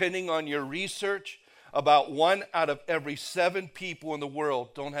 and depending on your research, about 1 out of every 7 people in the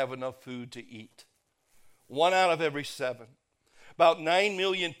world don't have enough food to eat. 1 out of every 7. About 9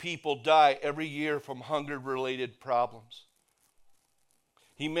 million people die every year from hunger-related problems.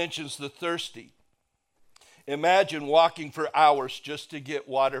 He mentions the thirsty. Imagine walking for hours just to get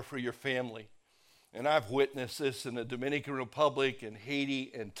water for your family. And I've witnessed this in the Dominican Republic and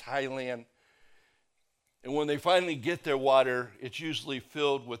Haiti and Thailand. And when they finally get their water, it's usually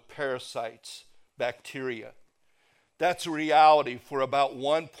filled with parasites, bacteria. That's a reality for about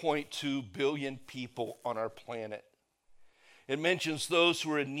 1.2 billion people on our planet. It mentions those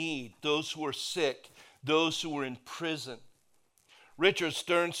who are in need, those who are sick, those who are in prison. Richard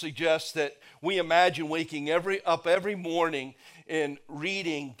Stern suggests that we imagine waking up every morning and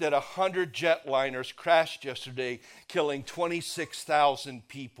reading that 100 jetliners crashed yesterday, killing 26,000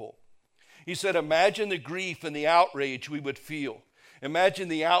 people. He said, imagine the grief and the outrage we would feel. Imagine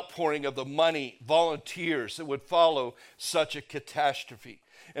the outpouring of the money, volunteers that would follow such a catastrophe.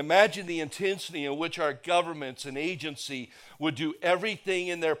 Imagine the intensity in which our governments and agency would do everything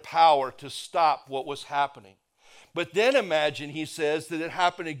in their power to stop what was happening. But then imagine, he says, that it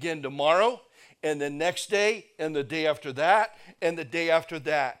happened again tomorrow, and the next day, and the day after that, and the day after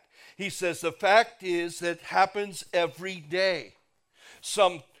that. He says the fact is that it happens every day.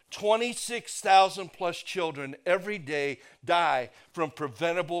 Some 26,000 plus children every day die from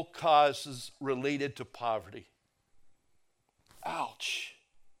preventable causes related to poverty. Ouch.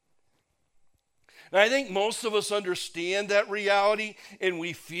 And I think most of us understand that reality, and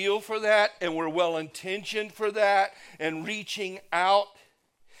we feel for that, and we're well-intentioned for that, and reaching out.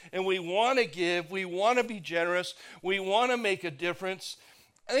 And we want to give, we want to be generous, we want to make a difference.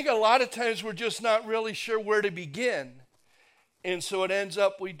 I think a lot of times we're just not really sure where to begin. And so it ends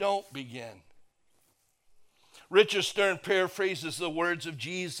up we don't begin. Richard Stern paraphrases the words of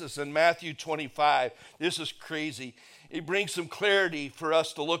Jesus in Matthew 25. This is crazy. It brings some clarity for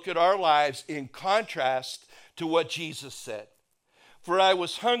us to look at our lives in contrast to what Jesus said. For I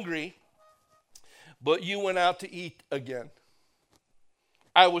was hungry, but you went out to eat again.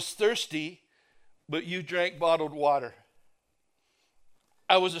 I was thirsty, but you drank bottled water.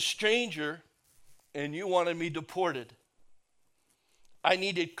 I was a stranger, and you wanted me deported. I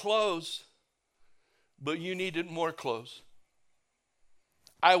needed clothes, but you needed more clothes.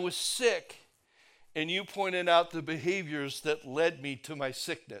 I was sick, and you pointed out the behaviors that led me to my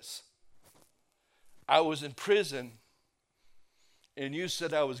sickness. I was in prison, and you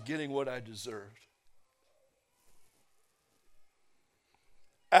said I was getting what I deserved.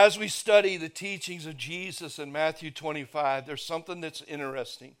 As we study the teachings of Jesus in Matthew 25, there's something that's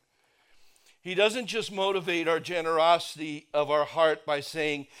interesting. He doesn't just motivate our generosity of our heart by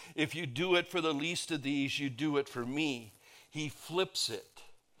saying, if you do it for the least of these, you do it for me. He flips it.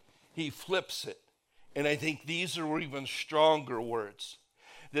 He flips it. And I think these are even stronger words.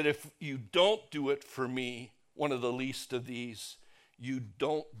 That if you don't do it for me, one of the least of these, you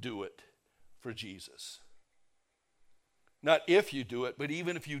don't do it for Jesus. Not if you do it, but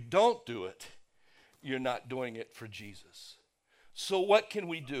even if you don't do it, you're not doing it for Jesus. So what can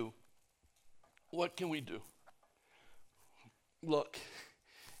we do? What can we do? Look,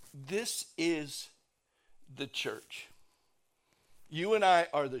 this is the church. You and I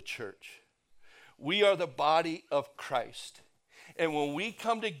are the church. We are the body of Christ. And when we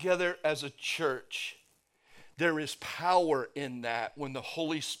come together as a church, there is power in that when the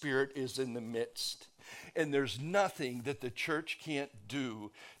Holy Spirit is in the midst. And there's nothing that the church can't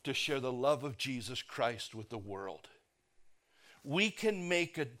do to share the love of Jesus Christ with the world. We can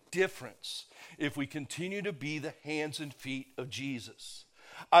make a difference if we continue to be the hands and feet of Jesus.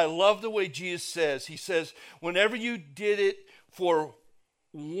 I love the way Jesus says, he says, whenever you did it for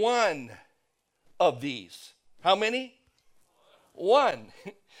one of these. How many? One.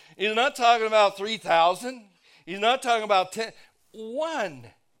 He's not talking about 3,000. He's not talking about 10. One.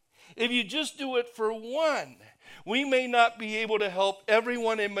 If you just do it for one, we may not be able to help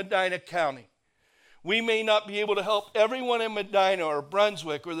everyone in Medina County. We may not be able to help everyone in Medina or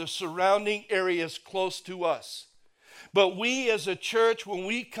Brunswick or the surrounding areas close to us. But we as a church, when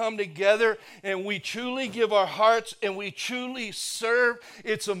we come together and we truly give our hearts and we truly serve,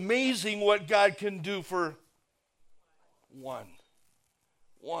 it's amazing what God can do for one.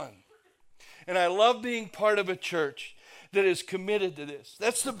 And I love being part of a church that is committed to this.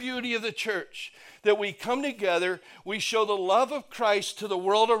 That's the beauty of the church, that we come together, we show the love of Christ to the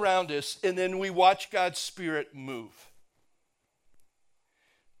world around us, and then we watch God's Spirit move.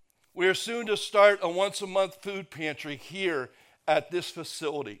 We are soon to start a once-a-month food pantry here at this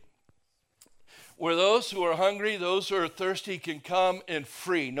facility, where those who are hungry, those who are thirsty can come and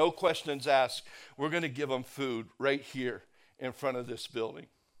free, no questions asked. We're going to give them food right here in front of this building.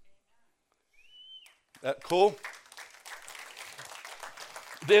 That cool?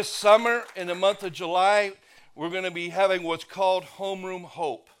 This summer, in the month of July, we're going to be having what's called Homeroom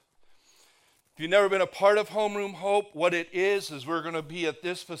Hope. If you've never been a part of Homeroom Hope, what it is we're going to be at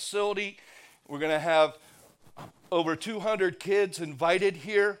this facility. We're going to have over 200 kids invited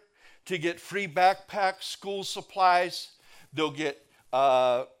here to get free backpacks, school supplies. They'll get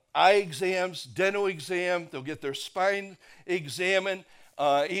eye exams, dental exam. They'll get their spine examined,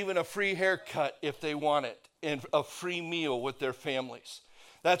 even a free haircut if they want it, and a free meal with their families.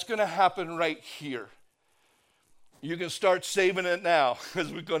 That's going to happen right here. You can start saving it now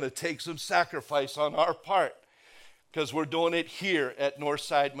because we're going to take some sacrifice on our part because we're doing it here at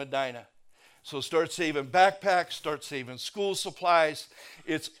Northside Medina. So start saving backpacks, start saving school supplies.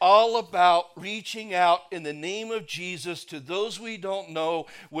 It's all about reaching out in the name of Jesus to those we don't know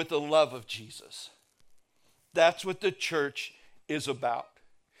with the love of Jesus. That's what the church is about.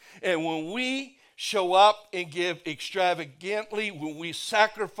 And when we show up and give extravagantly, when we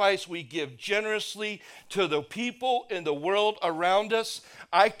sacrifice, we give generously to the people in the world around us,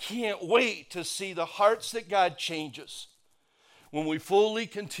 I can't wait to see the hearts that God changes when we fully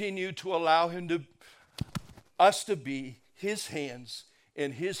continue to allow us to be his hands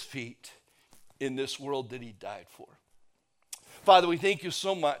and his feet in this world that he died for. Father, we thank you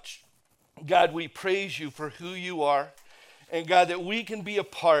so much. God, we praise you for who you are. And God, that we can be a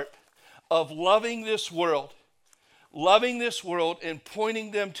part of loving this world and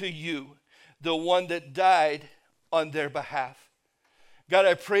pointing them to you, the one that died on their behalf. God,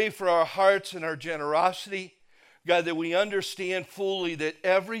 I pray for our hearts and our generosity. God, that we understand fully that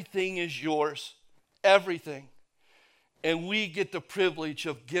everything is yours, everything. And we get the privilege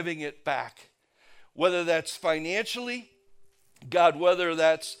of giving it back, whether that's financially, God, whether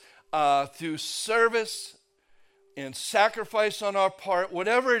that's through service and sacrifice on our part,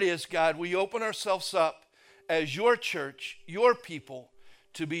 whatever it is, God, we open ourselves up as your church, your people,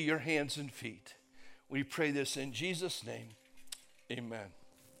 to be your hands and feet. We pray this in Jesus' name. Amen.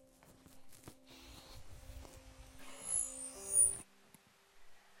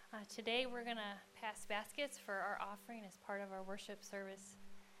 Today we're going to pass baskets for our offering as part of our worship service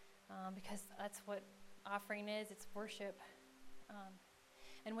because that's what offering is. It's worship.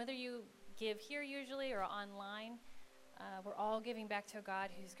 And whether you give here usually or online, we're all giving back to a God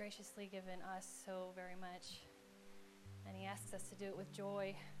who's graciously given us so very much. And he asks us to do it with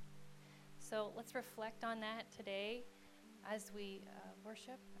joy. So let's reflect on that today as we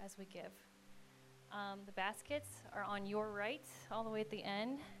worship, as we give. The baskets are on your right, all the way at the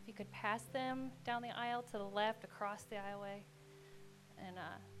end. If you could pass them down the aisle to the left, across the aisleway, and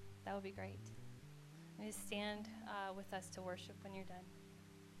that would be great. And just stand with us to worship when you're done.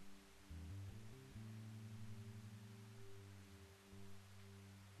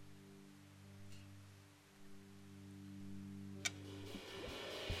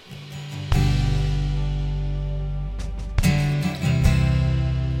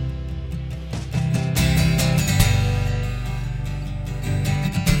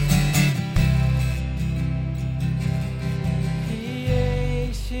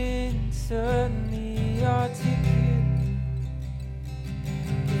 Suddenly articulate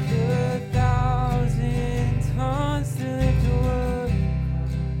with 1,000 tons to lift the world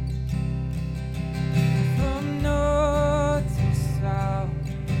from north to south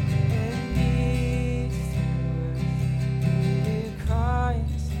and east to west. Let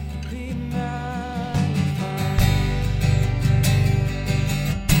Christ be magnified.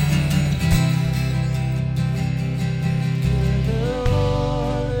 The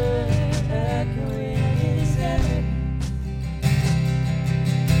echoing is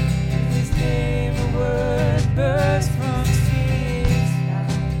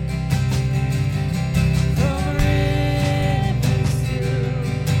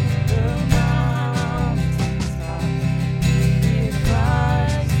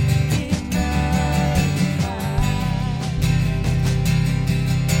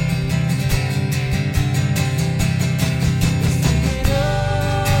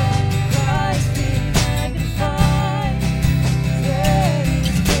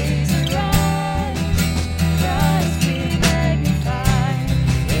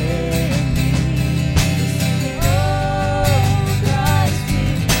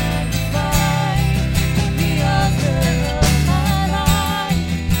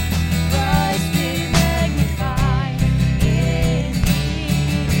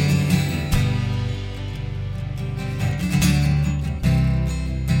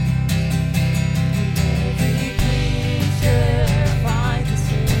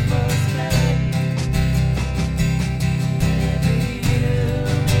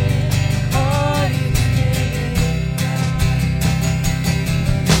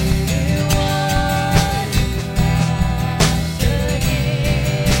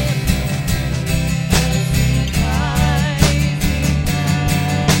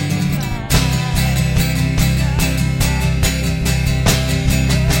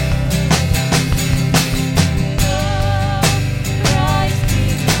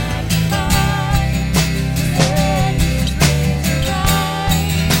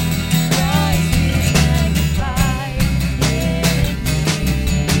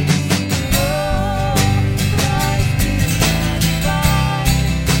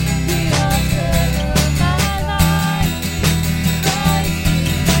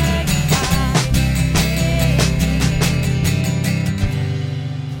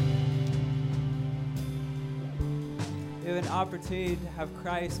opportunity to have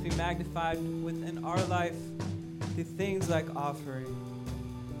Christ be magnified within our life through things like offering.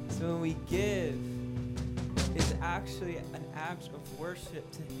 So when we give, it's actually an act of worship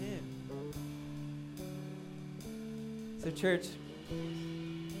to Him. So church,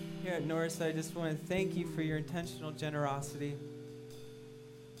 here at Northside, I just want to thank you for your intentional generosity.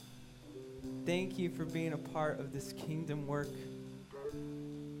 Thank you for being a part of this kingdom work.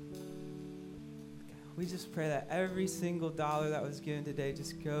 We just pray that every single dollar that was given today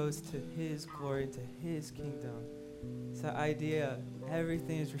just goes to His glory, to His kingdom. It's that idea,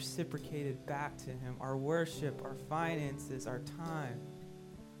 everything is reciprocated back to Him. Our worship, our finances, our time.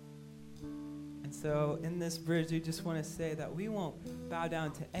 And so in this bridge, we just want to say that we won't bow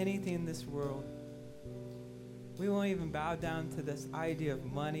down to anything in this world. We won't even bow down to this idea of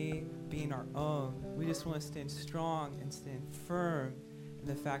money being our own. We just want to stand strong and stand firm in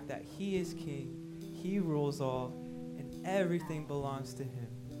the fact that He is King. He rules all, and everything belongs to Him.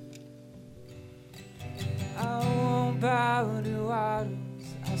 I won't bow to idols.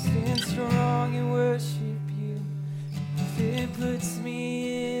 I'll stand strong and worship You. If it puts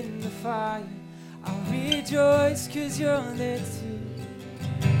me in the fire, I'll rejoice 'cause You're there too.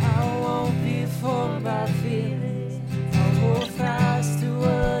 I won't be formed by feelings. I'll hold fast to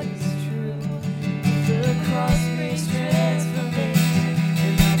what is true. The cross brings transformation,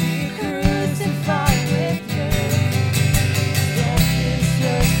 and I'll be crucified with You. Death is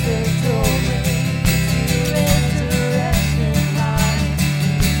just a doorway to resurrection life.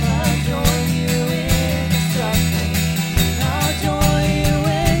 If I join You in the suffering, I'll join You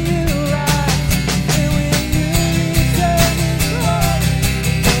when You rise. And when You return with glory,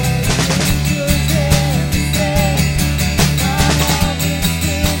 Lord, everything. My heart will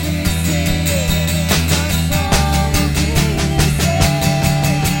still be singing. My song will be the same.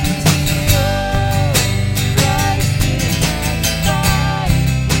 Oh, Christ be magnified.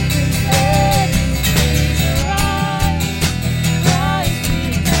 His head is arise. Christ be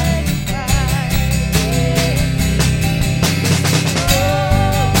magnified.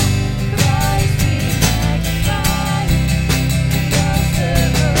 Oh, Christ be magnified. The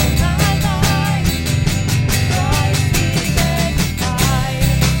center of my life. Christ be magnified.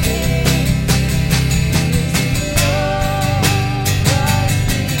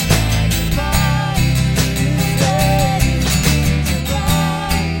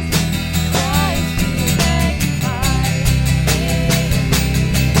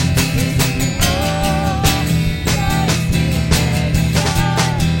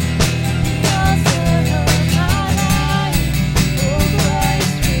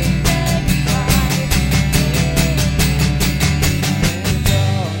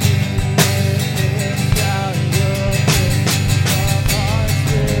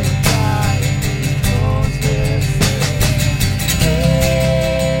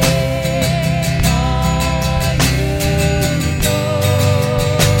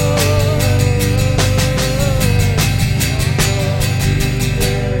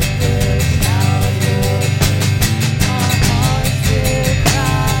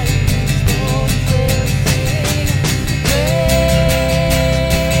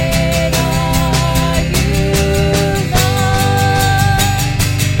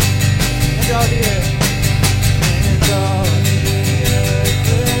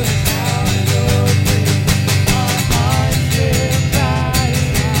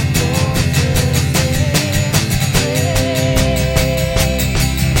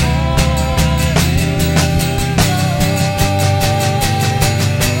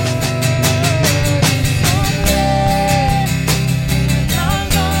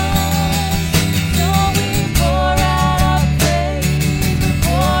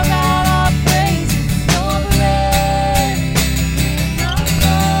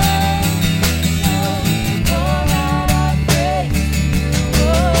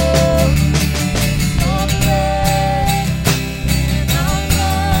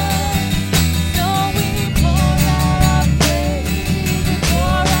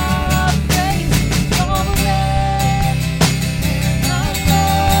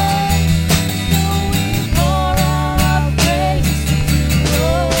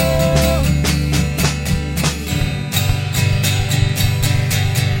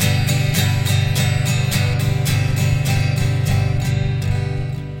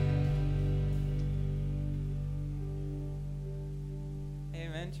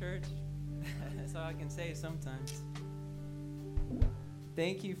 Amen, church. That's all I can say sometimes.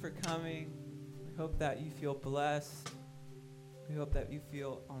 Thank you for coming. We hope that you feel blessed. We hope that you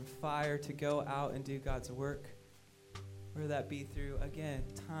feel on fire to go out and do God's work. Whether that be through, again,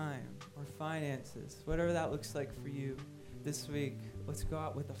 time or finances, whatever that looks like for you. this week, let's go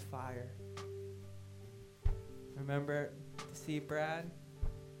out with a fire. Remember to see Brad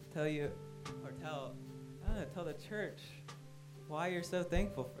tell you, or tell the church why you're so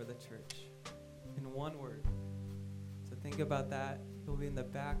thankful for the church in one word. So think about that. He'll be in the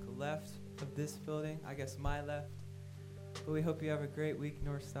back left of this building, I guess my left. But we hope you have a great week,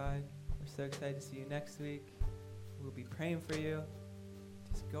 Northside. We're so excited to see you next week. We'll be praying for you.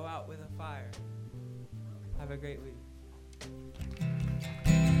 Just go out with a fire. Have a great week.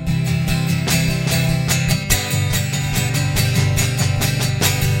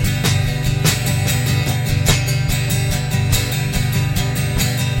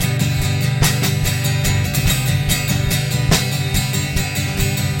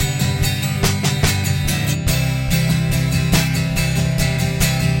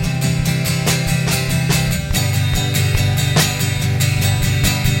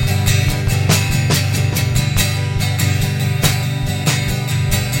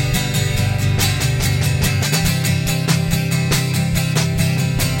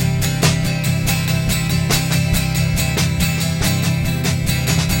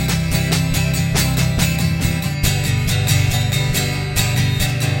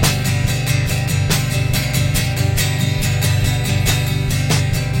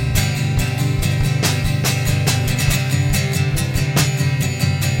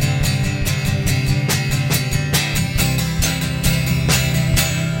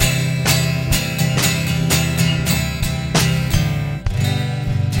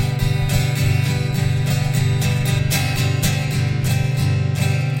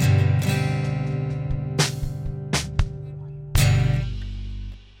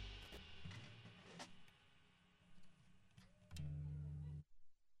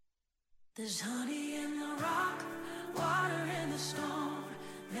 There's honey in the rock, water in the stone,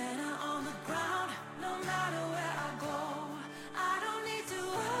 manna on the ground, no matter where I go. I don't need to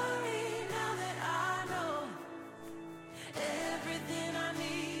worry now that I know everything I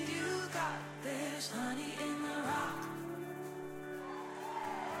need you got. There's honey in the rock.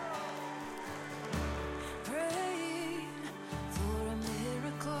 Praying for a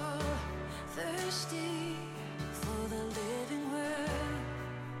miracle, thirsty for the living word.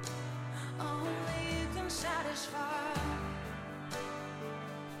 Only you can satisfy.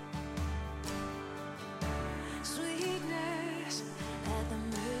 Sweetness at the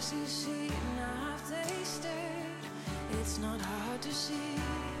mercy seat, now I've tasted. It's not hard to see.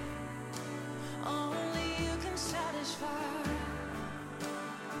 Only you can satisfy.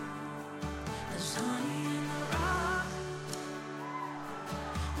 There's honey in the rock.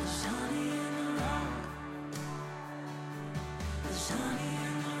 There's honey in the rock. There's honey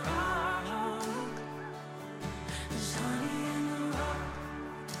in the rock. There's honey in the rock.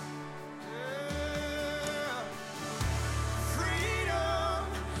 Yeah. Freedom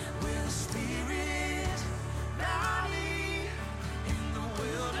with the Spirit, valley in the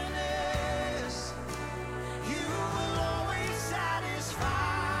wilderness. You will always satisfy.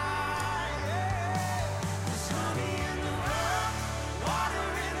 Yeah.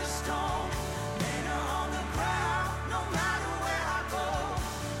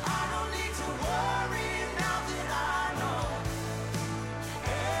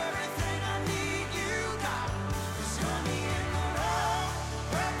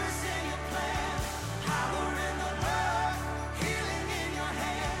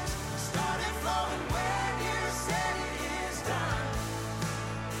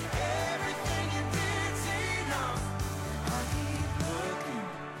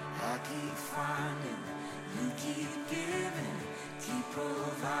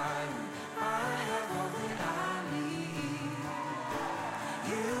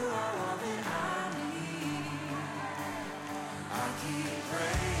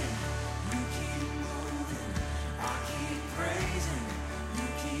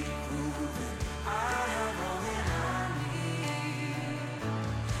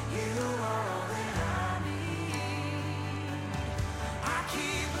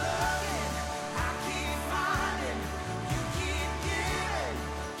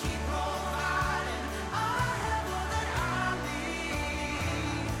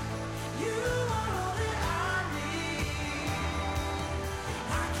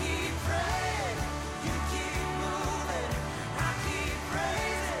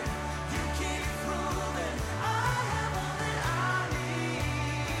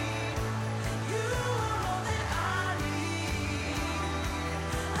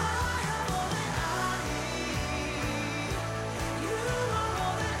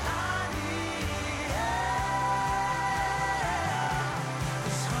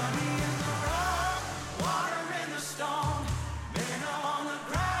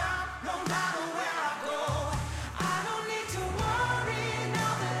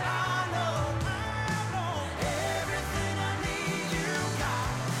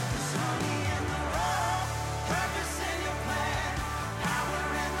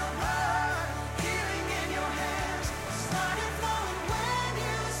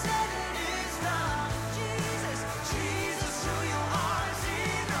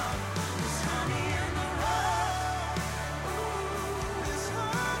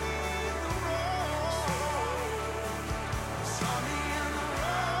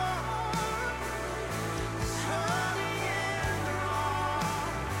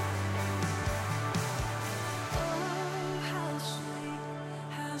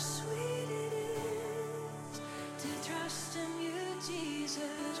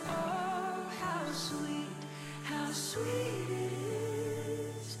 sweet it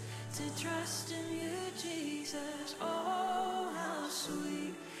is to trust in you, Jesus. Oh, how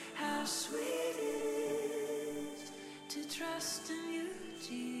sweet it is to trust in you,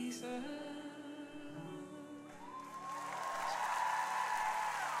 Jesus.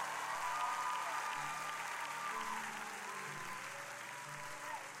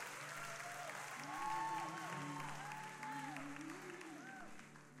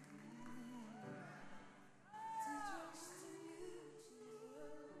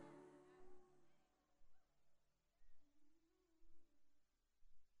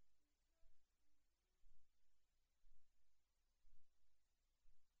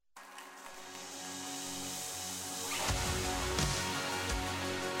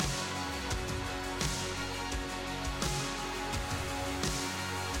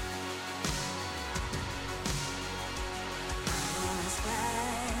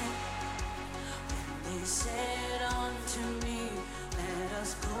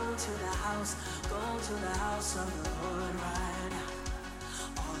 Go to the house of the Lord right now.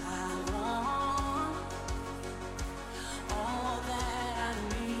 All I want, all that I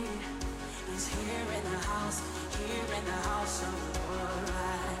need is here in the house of the Lord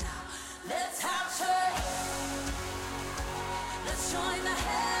right now. Let's have church. Let's join the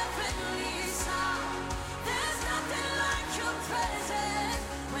heavenly sound. There's nothing like your presence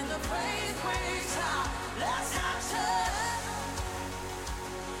when the praise breaks out. Let's have church.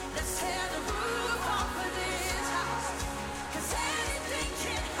 Let's tear the roof off of this house, 'cause anything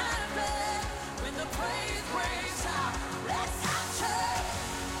can happen when the praise breaks out. Let's have church.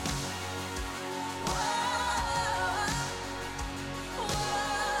 Whoa, whoa,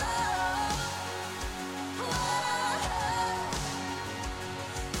 whoa.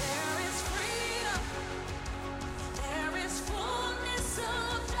 There is freedom, there is fullness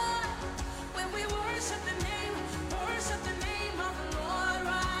of joy when we worship the name of the Lord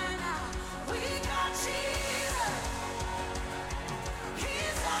right now. We got Jesus.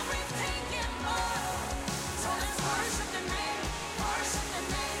 He's everything and more. So let's worship the name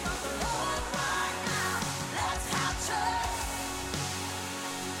of the Lord right now. Let's have church.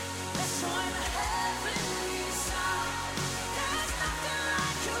 Let's join the heavenly sound. There's nothing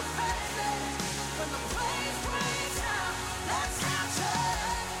like your presence when the praise breaks out. Let's have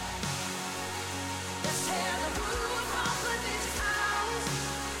church. Let's tear the roof off of this house,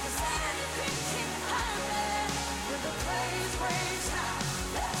 'cause anything can happen when the praise breaks out.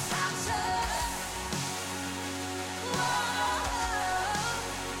 Let's have church. Whoa,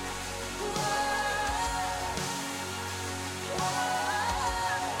 whoa, whoa.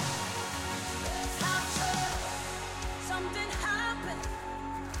 Let's have church. Something happened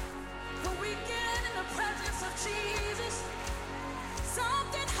when we get in the presence of Jesus.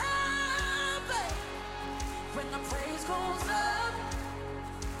 Something happened when the praise goes up,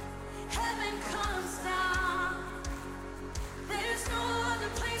 heaven comes down. There's no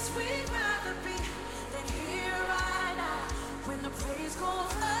other place we'd rather be than here right now. When the praise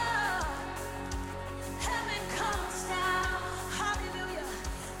goes up,